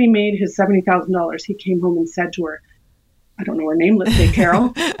day that he made his $70,000, he came home and said to her, I don't know her name, let's say Carol,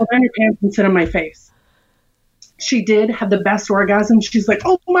 pull down your pants and sit on my face. She did have the best orgasm. She's like,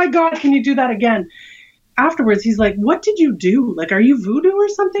 oh my God, can you do that again? Afterwards, he's like, what did you do? Like, are you voodoo or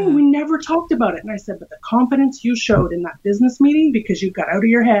something? We never talked about it. And I said, but the confidence you showed in that business meeting, because you got out of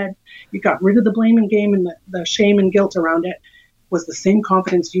your head, you got rid of the blaming game and the shame and guilt around it, was the same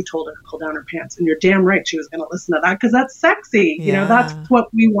confidence you told her to pull down her pants. And you're damn right she was going to listen to that because that's sexy. That's what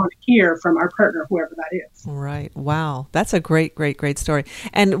we want to hear from our partner, whoever that is. Right. Wow. That's a great story.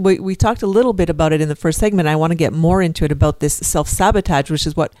 And we talked a little bit about it in the first segment. I want to get more into it about this self-sabotage, which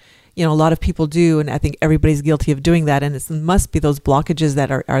is what a lot of people do. And I think everybody's guilty of doing that. And it must be those blockages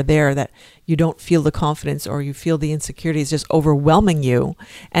that are there, that you don't feel the confidence or you feel the insecurity is just overwhelming you.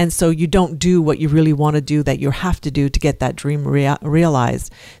 And so you don't do what you really want to do, that you have to do to get that dream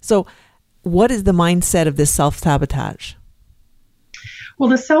realized. So what is the mindset of this self-sabotage? Well,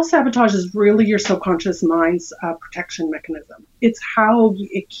 the self-sabotage is really your subconscious mind's protection mechanism. It's how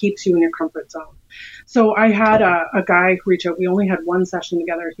it keeps you in your comfort zone. So I had a guy reach out. We only had one session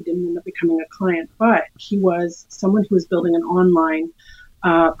together. He didn't end up becoming a client, but he was someone who was building an online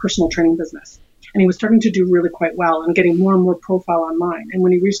personal training business. And he was starting to do really quite well and getting more and more profile online. And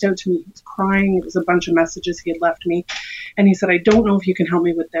when he reached out to me, he was crying. It was a bunch of messages he had left me. And he said, I don't know if you can help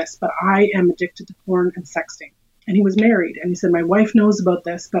me with this, but I am addicted to porn and sexting. And he was married. And he said, my wife knows about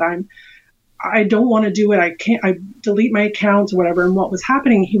this, but I don't want to do it. I delete my accounts or whatever. And what was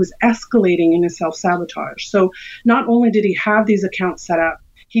happening, he was escalating in his self-sabotage. So not only did he have these accounts set up,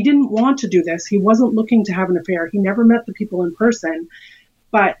 he didn't want to do this. He wasn't looking to have an affair. He never met the people in person,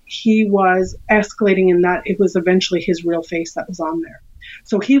 but he was escalating in that it was eventually his real face that was on there.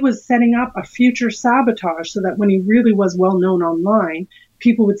 So he was setting up a future sabotage so that when he really was well known online,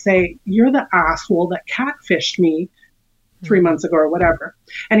 people would say, you're the asshole that catfished me 3 months ago or whatever.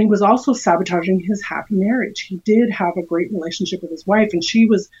 And he was also sabotaging his happy marriage. He did have a great relationship with his wife, and she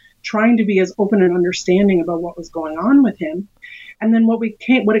was trying to be as open and understanding about what was going on with him. And then what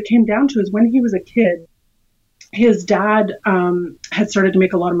it came down to is when he was a kid, his dad had started to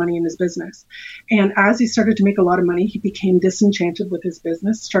make a lot of money in his business. And as he started to make a lot of money, he became disenchanted with his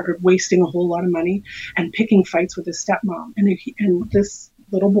business, started wasting a whole lot of money and picking fights with his stepmom. And this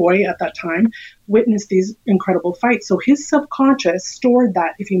little boy at that time witnessed these incredible fights. So his subconscious stored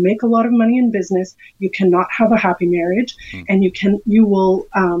that if you make a lot of money in business, you cannot have a happy marriage, and you will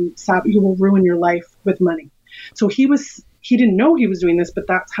ruin your life with money. So he didn't know he was doing this, but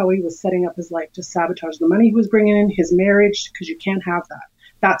that's how he was setting up his life, to sabotage the money he was bringing in, his marriage, because you can't have that.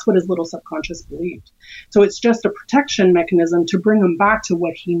 That's what his little subconscious believed. So it's just a protection mechanism to bring him back to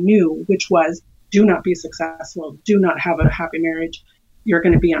what he knew, which was do not be successful, do not have a happy marriage. You're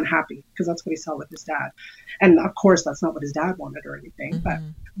going to be unhappy, because that's what he saw with his dad. And of course, that's not what his dad wanted or anything. Mm-hmm.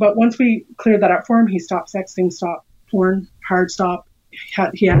 But once we cleared that up for him, he stopped sexting, stopped porn, hard stop.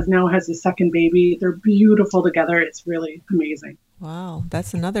 He now has his second baby. They're beautiful together. It's really amazing. Wow,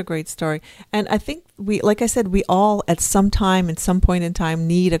 that's another great story. And I think like I said, we all at some time, at some point in time,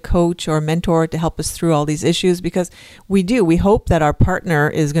 need a coach or a mentor to help us through all these issues, because we do. We hope that our partner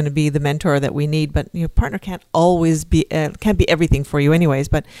is going to be the mentor that we need, but your partner can't always be, can't be everything for you anyways,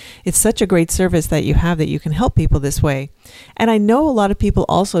 but it's such a great service that you have that you can help people this way. And I know a lot of people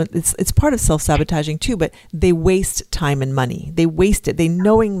also, it's part of self-sabotaging too, but they waste time and money. They waste it. They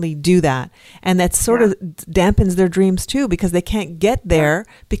knowingly do that. And that sort of dampens their dreams too, because they can't get there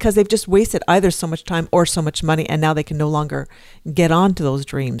because they've just wasted either so much time or so much money, and now they can no longer get on to those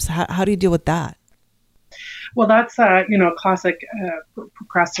dreams. How do you deal with that? Well, that's, classic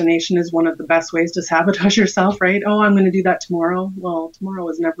procrastination is one of the best ways to sabotage yourself, right? Oh, I'm going to do that tomorrow. Well, tomorrow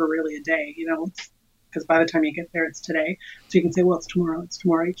is never really a day, because by the time you get there, it's today. So you can say, well, it's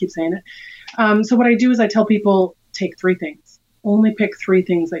tomorrow. You keep saying it. So what I do is I tell people, take 3 things. Only pick 3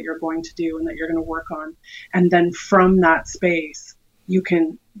 things that you're going to do and that you're going to work on. And then from that space, you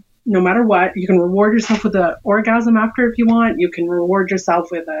can, no matter what, you can reward yourself with an orgasm after if you want. You can reward yourself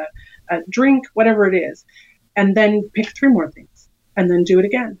with a drink, whatever it is. And then pick 3 more things and then do it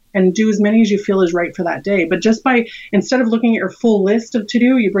again. And do as many as you feel is right for that day. But just by, instead of looking at your full list of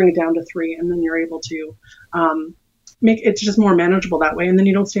to-do, you bring it down to 3, and then you're able to make it just more manageable that way. And then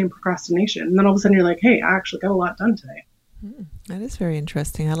you don't stay in procrastination. And then all of a sudden you're like, hey, I actually got a lot done today. That is very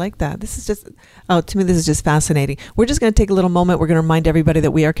interesting. I like that. To me, this is just fascinating. We're just going to take a little moment. We're going to remind everybody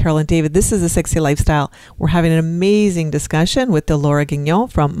that we are Carol and David. This is The Sexy Lifestyle. We're having an amazing discussion with Delora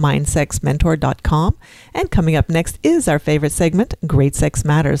Guignion from MindSexMentor.com. And coming up next is our favorite segment, Great Sex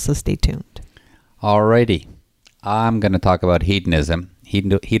Matters. So stay tuned. Alrighty. I'm going to talk about hedonism.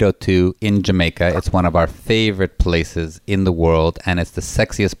 Hedo 2 in Jamaica. It's one of our favorite places in the world, and it's the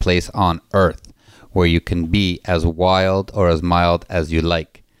sexiest place on earth, where you can be as wild or as mild as you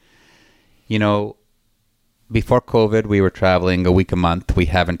like. Before COVID, we were traveling a week a month. We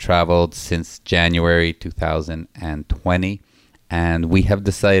haven't traveled since January 2020. And we have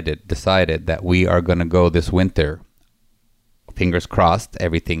decided that we are going to go this winter. Fingers crossed,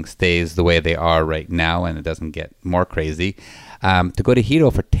 everything stays the way they are right now and it doesn't get more crazy. To go to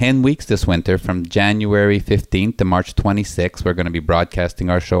Hedo for 10 weeks this winter from January 15th to March 26th. We're going to be broadcasting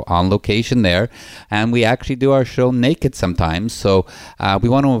our show on location there. And we actually do our show naked sometimes. So we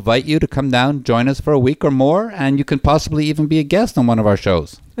want to invite you to come down, join us for a week or more, and you can possibly even be a guest on one of our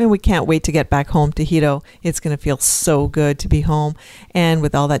shows. And we can't wait to get back home to Hedo. It's going to feel so good to be home. And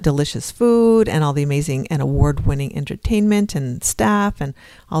with all that delicious food and all the amazing and award-winning entertainment and staff and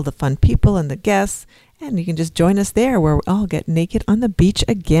all the fun people and the guests. And you can just join us there where we all get naked on the beach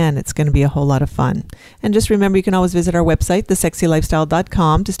again. It's going to be a whole lot of fun. And just remember, you can always visit our website,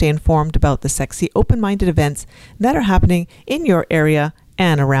 thesexylifestyle.com, to stay informed about the sexy, open-minded events that are happening in your area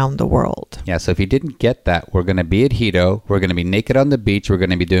and around the world. Yeah, so if you didn't get that, we're going to be at Hedo. We're going to be naked on the beach. We're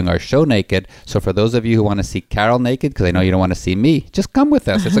going to be doing our show naked. So for those of you who want to see Carol naked, because I know you don't want to see me, just come with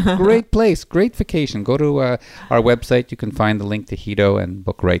us. It's a great place, great vacation. Go to our website. You can find the link to Hedo and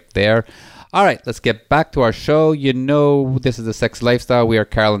book right there. All right, let's get back to our show. This is The Sex Lifestyle. We are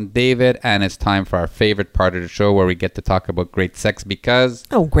Carol and David, and it's time for our favorite part of the show where we get to talk about great sex because...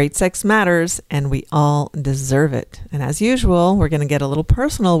 great sex matters, and we all deserve it. And as usual, we're going to get a little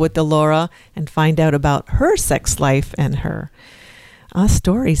personal with Delora and find out about her sex life and her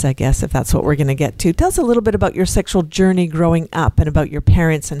stories, I guess, if that's what we're going to get to. Tell us a little bit about your sexual journey growing up and about your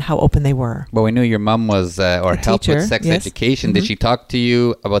parents and how open they were. Well, we knew your mom was or helped with sex education. Mm-hmm. Did she talk to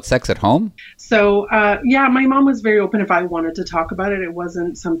you about sex at home? So, my mom was very open if I wanted to talk about it. It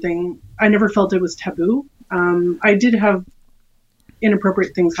wasn't something, I never felt it was taboo. I did have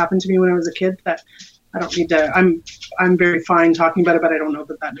inappropriate things happen to me when I was a kid that I don't need to, I'm very fine talking about it, but I don't know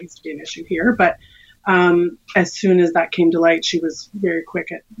that needs to be an issue here. But as soon as that came to light, she was very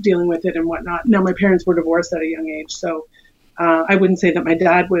quick at dealing with it and whatnot. Now, my parents were divorced at a young age, so I wouldn't say that my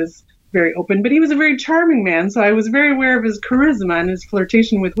dad was very open, but he was a very charming man, so I was very aware of his charisma and his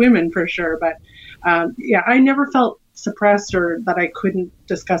flirtation with women for sure. But I never felt suppressed or that I couldn't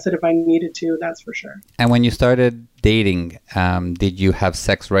discuss it if I needed to, that's for sure. And when you started dating, did you have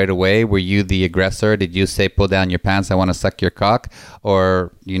sex right away? Were you the aggressor? Did you say, pull down your pants, I want to suck your cock?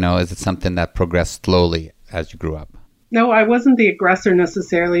 Or, is it something that progressed slowly as you grew up? No, I wasn't the aggressor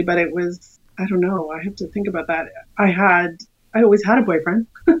necessarily, but it was, I don't know, I have to think about that. I always had a boyfriend,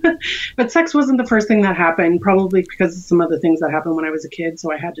 but sex wasn't the first thing that happened, probably because of some other things that happened when I was a kid.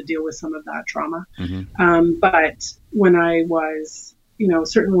 So I had to deal with some of that trauma. Mm-hmm. But when I was,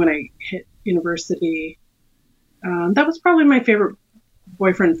 certainly when I hit university, that was probably my favorite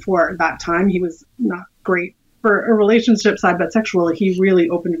boyfriend for that time. He was not great for a relationship side, but sexually, he really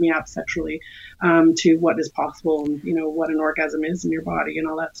opened me up sexually to what is possible and, you know, what an orgasm is in your body and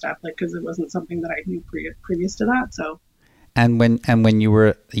all that stuff. Like, because it wasn't something that I knew previous to that. So. And when you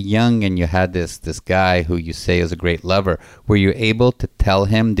were young and you had this guy who you say is a great lover, were you able to tell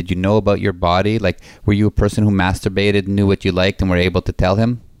him? Did you know about your body? Like, were you a person who masturbated, knew what you liked, and were able to tell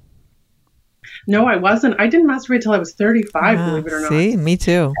him? No, I wasn't. I didn't masturbate till I was 35, believe it or not. See, me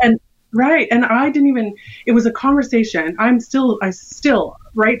too. And right, and I didn't even. It was a conversation. I still,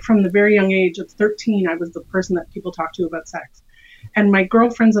 right from the very young age of 13, I was the person that people talk to about sex. And my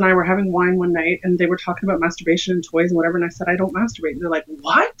girlfriends and I were having wine one night, and they were talking about masturbation and toys and whatever. And I said, I don't masturbate. And they're like,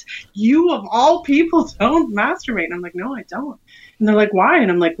 what? You of all people don't masturbate? And I'm like, no, I don't. And they're like, why?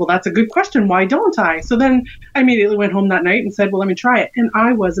 And I'm like, well, that's a good question. Why don't I? So then I immediately went home that night and said, well, let me try it. And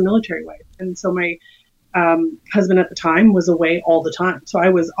I was a military wife. And so my husband at the time was away all the time. So I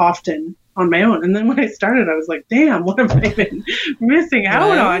was often on my own. And then when I started, I was like, damn, what have I been missing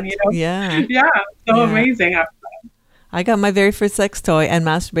out on? You know? Yeah. Yeah. So amazing. I got my very first sex toy and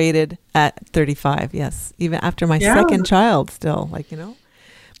masturbated at 35. Yes. Even after my second child still, like, you know.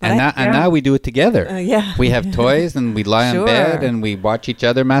 And now we do it together. Yeah. We have toys and we lie on bed and we watch each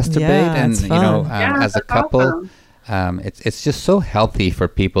other masturbate. And, you know, as a couple, it's just so healthy for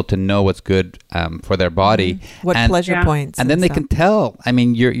people to know what's good for their body. What pleasure points. And then they can tell. I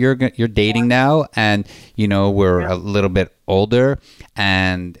mean, you're dating now, and, you know, we're a little bit older,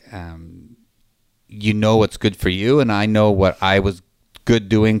 and you know what's good for you, and I know what I was good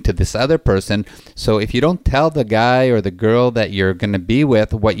doing to this other person. So if you don't tell the guy or the girl that you're going to be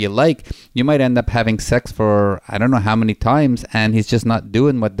with what you like, you might end up having sex for I don't know how many times, and he's just not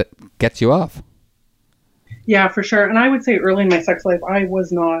doing what gets you off. Yeah, for sure. And I would say early in my sex life, I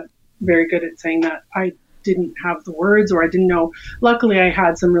was not very good at saying that. I didn't have the words, or I didn't know. Luckily, I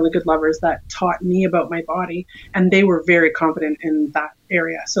had some really good lovers that taught me about my body, and they were very confident in that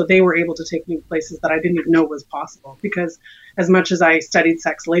area. So they were able to take me places that I didn't even know was possible, because as much as I studied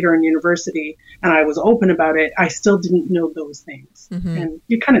sex later in university and I was open about it, I still didn't know those things. And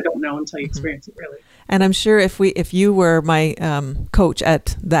you kind of don't know until you experience it, really. And I'm sure if you were my coach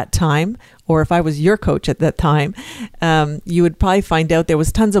at that time, or if I was your coach at that time, you would probably find out there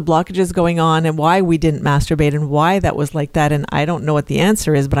was tons of blockages going on and why we didn't masturbate and why that was like that. And I don't know what the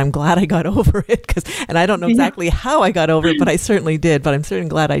answer is, but I'm glad I got over it. And I don't know exactly how I got over it, but I certainly did. But I'm certainly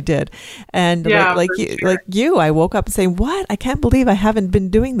glad I did. And like you, I woke up and saying, what? I can't believe I haven't been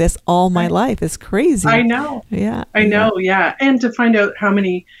doing this all my life. It's crazy. I know. Yeah. I know. Yeah. And to find out how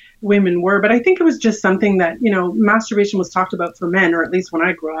many women were, but I think it was just something that, you know, masturbation was talked about for men, or at least when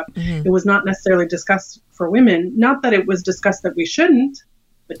I grew up, it was not necessarily discussed for women. Not that it was discussed that we shouldn't,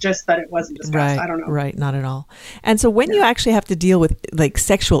 but just that it wasn't discussed. Right, I don't know. Right, not at all. And so when you actually have to deal with like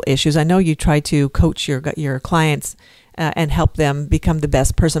sexual issues, I know you try to coach your clients and help them become the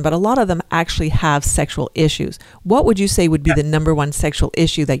best person, but a lot of them actually have sexual issues. What would you say would be the number one sexual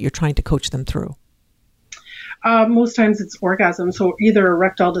issue that you're trying to coach them through? Most times it's orgasm. So either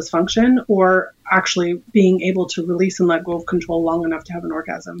erectile dysfunction or actually being able to release and let go of control long enough to have an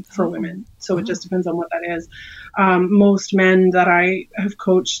orgasm for women. So it just depends on what that is. Most men that I have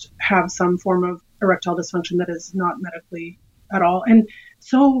coached have some form of erectile dysfunction that is not medically at all. And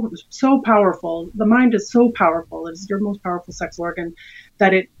so powerful. The mind is so powerful. It's your most powerful sex organ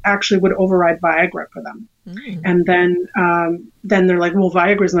that it actually would override Viagra for them. And then they're like, well,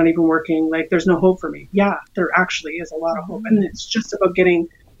 Viagra's not even working. Like, there's no hope for me. Yeah, there actually is a lot of hope. And it's just about getting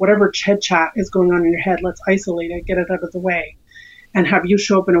whatever chit chat is going on in your head. Let's isolate it, get it out of the way, and have you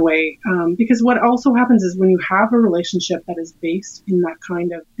show up in a way. Because what also happens is when you have a relationship that is based in that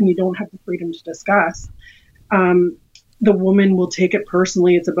kind of, and you don't have the freedom to discuss, the woman will take it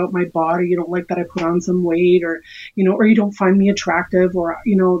personally. It's about my body. You don't like that I put on some weight, or, you know, or you don't find me attractive, or,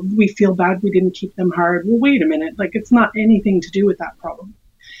 you know, we feel bad we didn't keep them hard. Well, wait a minute. Like, it's not anything to do with that problem.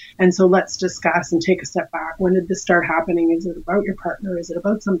 And so let's discuss and take a step back. When did this start happening? Is it about your partner? Is it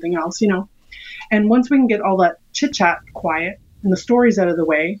about something else? You know, and once we can get all that chit chat quiet and the stories out of the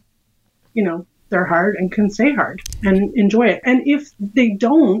way, you know, they're hard and can stay hard and enjoy it. And if they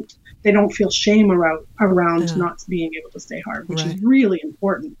don't feel shame around not being able to stay hard, which is really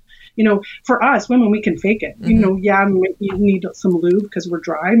important. You know, for us women, we can fake it. You know, you need some lube because we're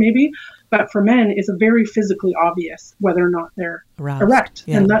dry maybe, but for men, it's very physically obvious whether or not they're erect.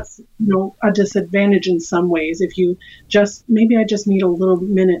 And that's, you know, a disadvantage in some ways. If you maybe I just need a little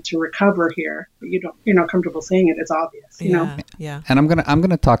minute to recover here, but you're not comfortable saying it, it's obvious, you know? Yeah. And I'm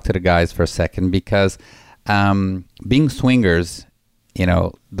gonna talk to the guys for a second, because being swingers, you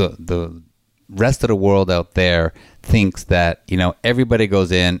know, the rest of the world out there thinks that, everybody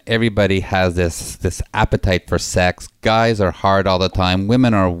goes in, everybody has this appetite for sex. Guys are hard all the time.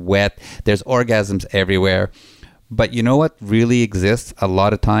 Women are wet. There's orgasms everywhere. But you know what really exists a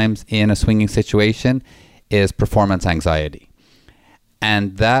lot of times in a swinging situation is performance anxiety.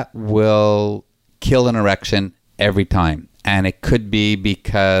 And that will kill an erection every time. And it could be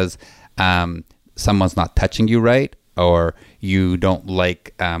because someone's not touching you right, or you don't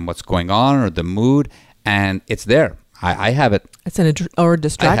like what's going on, or the mood, and it's there. I have it. It's or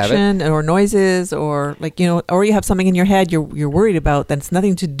distraction, or noises, or or you have something in your head you're worried about that's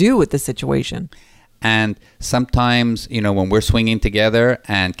nothing to do with the situation. And sometimes, when we're swinging together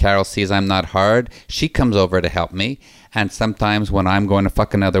and Carol sees I'm not hard, she comes over to help me. And sometimes when I'm going to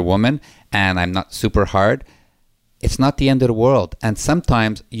fuck another woman and I'm not super hard, it's not the end of the world. And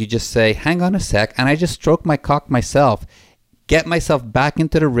sometimes you just say, hang on a sec, and I just stroke my cock myself, get myself back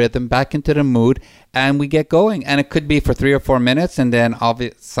into the rhythm, back into the mood, and we get going. And it could be for 3 or 4 minutes, and then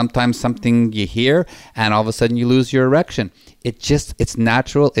sometimes something you hear, and all of a sudden you lose your erection. It's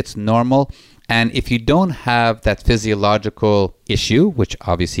natural, it's normal. And if you don't have that physiological issue, which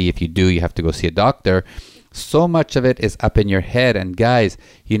obviously if you do, you have to go see a doctor, so much of it is up in your head. And guys,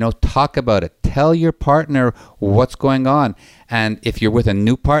 talk about it. Tell your partner what's going on. And if you're with a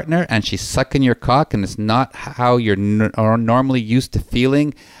new partner and she's sucking your cock and it's not how you're normally used to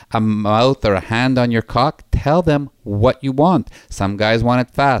feeling a mouth or a hand on your cock, tell them what you want. Some guys want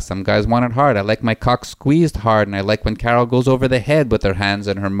it fast. Some guys want it hard. I like my cock squeezed hard, and I like when Carol goes over the head with her hands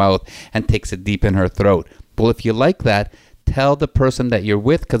in her mouth and takes it deep in her throat. Well, if you like that, tell the person that you're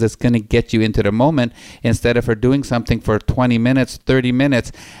with, because it's going to get you into the moment instead of her doing something for 20 minutes, 30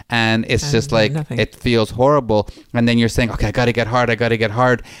 minutes, and it's just like nothing. It feels horrible. And then you're saying, okay, I got to get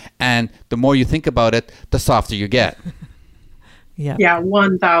hard. And the more you think about it, the softer you get. Yeah,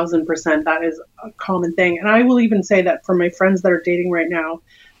 1,000%. That is a common thing. And I will even say that for my friends that are dating right now,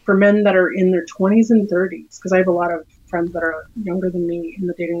 for men that are in their 20s and 30s, because I have a lot of friends that are younger than me in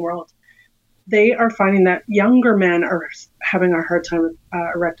the dating world, they are finding that younger men are having a hard time with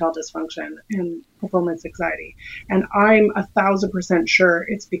erectile dysfunction and performance anxiety. And I'm 1,000% sure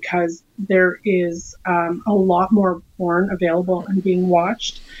it's because there is a lot more porn available and being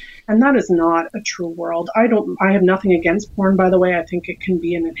watched. And that is not a true world. I have nothing against porn, by the way. I think it can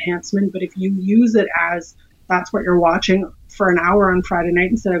be an enhancement. But if you use it as that's what you're watching for an hour on Friday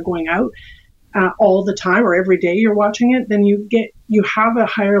night instead of going out all the time or every day you're watching it, then you have a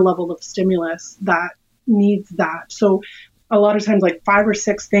higher level of stimulus that needs that. So a lot of times, like 5 or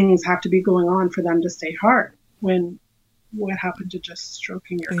 6 things have to be going on for them to stay hard. When what happened to just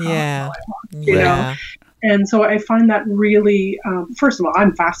stroking your cock? You know? And so I find that really, first of all,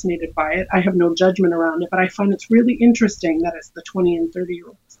 I'm fascinated by it. I have no judgment around it, but I find it's really interesting that it's the 20 and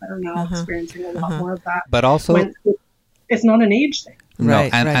 30-year-olds that are now experiencing a lot more of that. But also, it's not an age thing. No,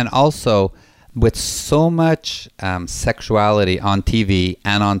 and also, with so much sexuality on TV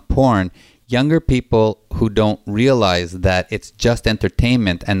and on porn, younger people who don't realize that it's just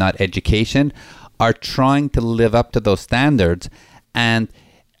entertainment and not education are trying to live up to those standards. And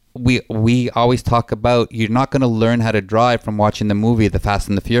we always talk about, you're not going to learn how to drive from watching the movie The Fast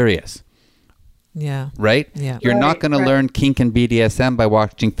and the Furious. Yeah. Right? Yeah. You're not going to learn kink and BDSM by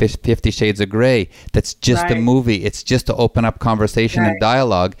watching 50 Shades of Grey. That's just a movie. It's just to open up conversation and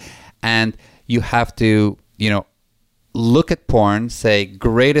dialogue. And you have to, look at porn, say,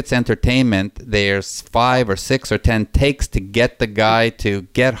 great, it's entertainment. There's 5 or 6 or 10 takes to get the guy to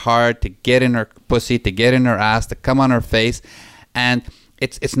get hard, to get in her pussy, to get in her ass, to come on her face. And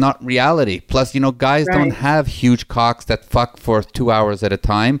it's not reality. Plus, guys don't have huge cocks that fuck for 2 hours at a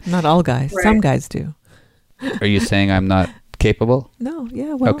time. Not all guys. Some guys do. Are you saying I'm not capable? No,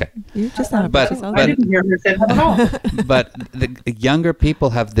 yeah, well, okay. You just not. But I didn't hear her say that at all. But the younger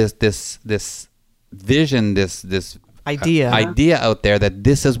people have this vision, this idea out there that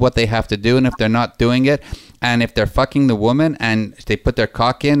this is what they have to do, and if they're not doing it, and if they're fucking the woman and they put their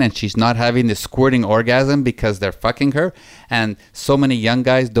cock in and she's not having this squirting orgasm because they're fucking her, and so many young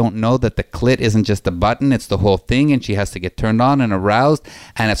guys don't know that the clit isn't just a button, it's the whole thing, and she has to get turned on and aroused,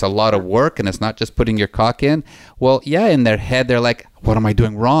 and it's a lot of work, and it's not just putting your cock in. Well, yeah, in their head they're like, what am I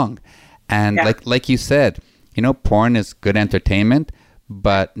doing wrong? And like you said, porn is good entertainment,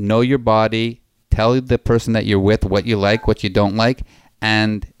 but know your body, tell the person that you're with what you like, what you don't like,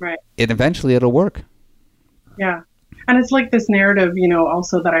 and eventually it'll work. Yeah. And it's like this narrative,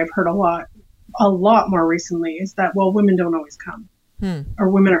 also that I've heard a lot more recently is that, well, women don't always come or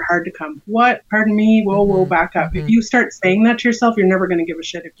women are hard to come. What? Pardon me? Whoa, back up. If you start saying that to yourself, you're never going to give a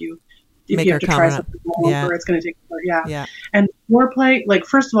shit if you Make you her have to try come up. something more, Yeah. or it's going to take more. Yeah. Yeah. And foreplay, like,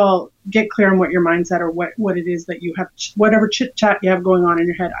 first of all, get clear on what your mindset or what it is that you have, whatever chit chat you have going on in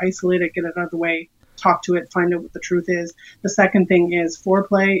your head, isolate it, get it out of the way, talk to it, find out what the truth is. The second thing is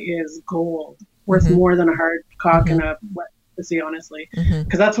foreplay is gold, worth more than a hard cock and a wet pussy, honestly,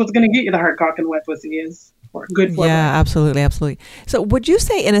 because that's what's going to get you the hard cock and wet pussy is good foreplay. Yeah, absolutely, absolutely. So would you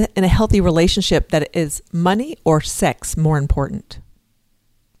say in a healthy relationship that is money or sex more important?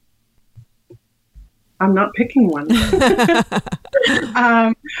 I'm not picking one.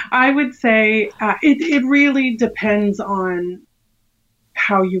 I would say it really depends on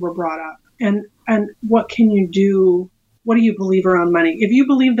how you were brought up and what can you do. What do you believe around money? If you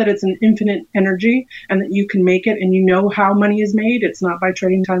believe that it's an infinite energy and that you can make it and you know how money is made, it's not by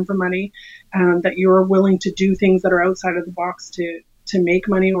trading time for money, that you're willing to do things that are outside of the box to make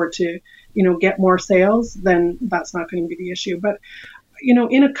money or to, get more sales, then that's not going to be the issue. But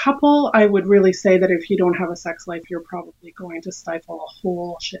in a couple, I would really say that if you don't have a sex life, you're probably going to stifle a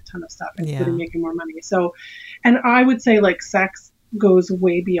whole shit ton of stuff, including making more money. So, and I would say like sex goes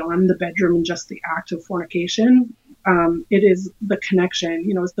way beyond the bedroom and just the act of fornication. It is the connection,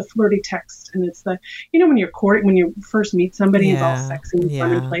 it's the flirty text, and it's the, when you're courting, when you first meet somebody, it's all sexy and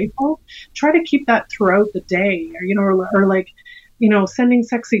fun and playful. Try to keep that throughout the day, or like, sending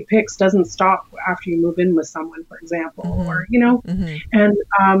sexy pics doesn't stop after you move in with someone, for example, or, and,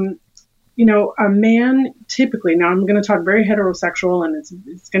 a man typically, now I'm going to talk very heterosexual and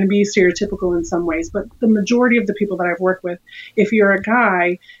it's going to be stereotypical in some ways, but the majority of the people that I've worked with, if you're a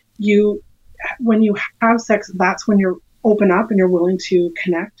guy, when you have sex, that's when you're open up and you're willing to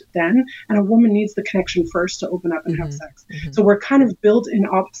connect then. And a woman needs the connection first to open up and have sex. So we're kind of built in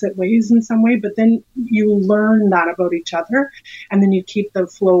opposite ways in some way, but then you learn that about each other. And then you keep the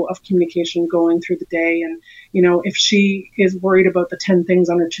flow of communication going through the day. And, if she is worried about the 10 things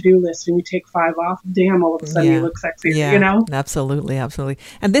on her to-do list and you take 5 off, damn, all of a sudden you look sexy, Absolutely, absolutely.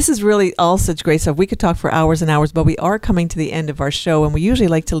 And this is really all such great stuff. We could talk for hours and hours, but we are coming to the end of our show, and we usually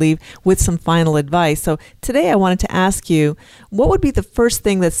like to leave with some final advice. So today I wanted to ask you, what would be the first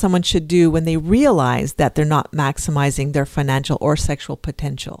thing that someone should do when they realize that they're not maximizing their financial or sexual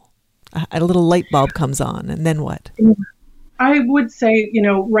potential? A little light bulb comes on, and then what? I would say,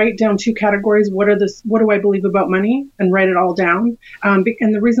 write down 2 categories. What do I believe about money? And write it all down. And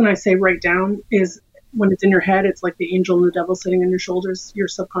the reason I say write down is when it's in your head, it's like the angel and the devil sitting on your shoulders. Your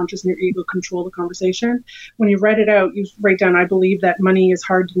subconscious and your ego control the conversation. When you write it out, you write down, I believe that money is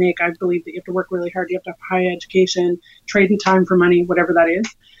hard to make. I believe that you have to work really hard. You have to have high education, trading time for money, whatever that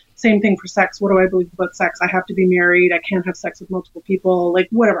is. Same thing for sex. What do I believe about sex? I have to be married. I can't have sex with multiple people. Like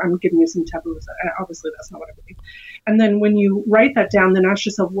whatever. I'm giving you some taboos. Obviously, that's not what I believe. And then when you write that down, then ask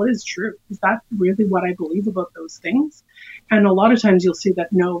yourself, what is true? Is that really what I believe about those things? And a lot of times you'll see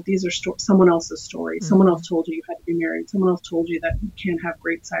that, no, these are someone else's story. Someone else told you had to be married. Someone else told you that you can't have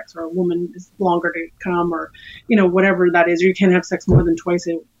great sex, or a woman is longer to come, or, whatever that is. Or you can't have sex more than twice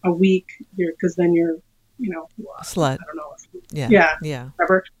a week because then you're, slut. I don't know. Yeah.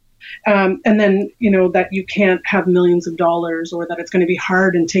 Whatever. And then, that you can't have millions of dollars, or that it's going to be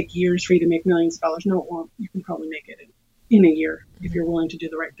hard and take years for you to make millions of dollars. No, it won't. You can probably make it in a year if you're willing to do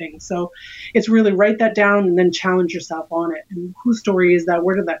the right thing. So it's really write that down and then challenge yourself on it. And whose story is that?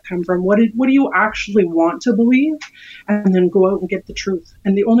 Where did that come from? What do you actually want to believe? And then go out and get the truth.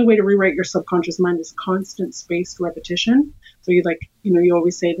 And the only way to rewrite your subconscious mind is constant spaced repetition. So you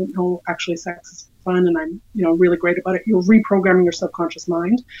always say that, no, actually sex is fun and I'm, really great about it. You're reprogramming your subconscious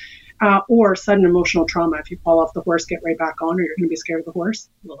mind. Or sudden emotional trauma. If you fall off the horse, get right back on, or you're going to be scared of the horse.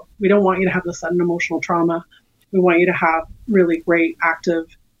 Well, we don't want you to have the sudden emotional trauma. We want you to have really great active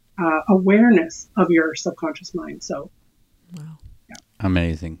awareness of your subconscious mind. So, wow. Yeah.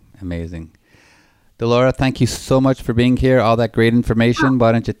 Amazing. Delora, thank you so much for being here. All that great information.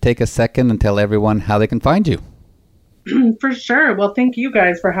 Why don't you take a second and tell everyone how they can find you? For sure. Well, thank you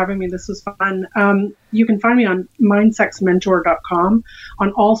guys for having me. This was fun. You can find me on mindsexmentor.com.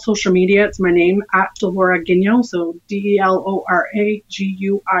 On all social media, it's my name, @Delora Guignion. So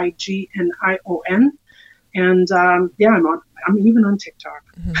DeLoraGuignion. And I'm even on TikTok.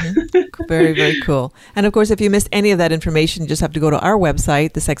 Very, very cool. And of course, if you missed any of that information, you just have to go to our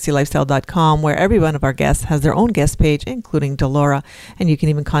website, thesexylifestyle.com, where every one of our guests has their own guest page, including Delora. And you can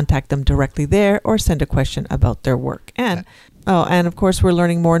even contact them directly there or send a question about their work. And of course, we're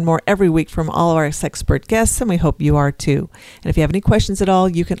learning more and more every week from all of our sexpert guests, and we hope you are too. And if you have any questions at all,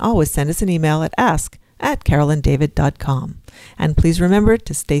 you can always send us an email at ask at carolanddavid.com. And please remember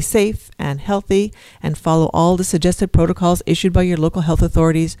to stay safe and healthy and follow all the suggested protocols issued by your local health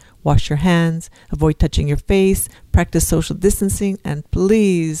authorities. Wash your hands, avoid touching your face, practice social distancing, and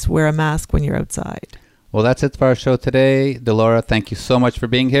please wear a mask when you're outside. Well, that's it for our show today. Delora, thank you so much for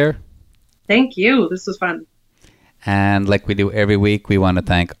being here. Thank you. This was fun. And like we do every week, we want to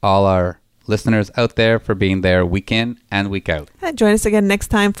thank all our listeners out there for being there week in and week out. And join us again next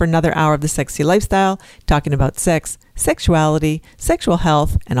time for another hour of The Sexy Lifestyle, talking about sex, sexuality, sexual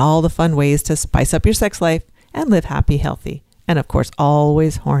health, and all the fun ways to spice up your sex life and live happy, healthy, and of course,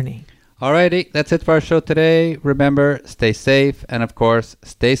 always horny. Alrighty, that's it for our show today. Remember, stay safe and of course,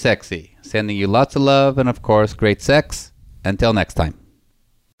 stay sexy. Sending you lots of love and of course, great sex. Until next time.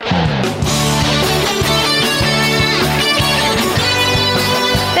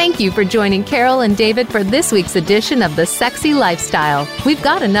 Thank you for joining Carol and David for this week's edition of The Sexy Lifestyle. We've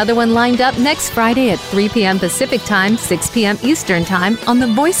got another one lined up next Friday at 3 p.m. Pacific Time, 6 p.m. Eastern Time on the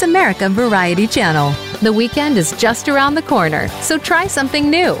Voice America Variety Channel. The weekend is just around the corner, so try something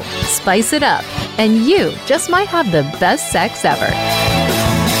new, spice it up, and you just might have the best sex ever.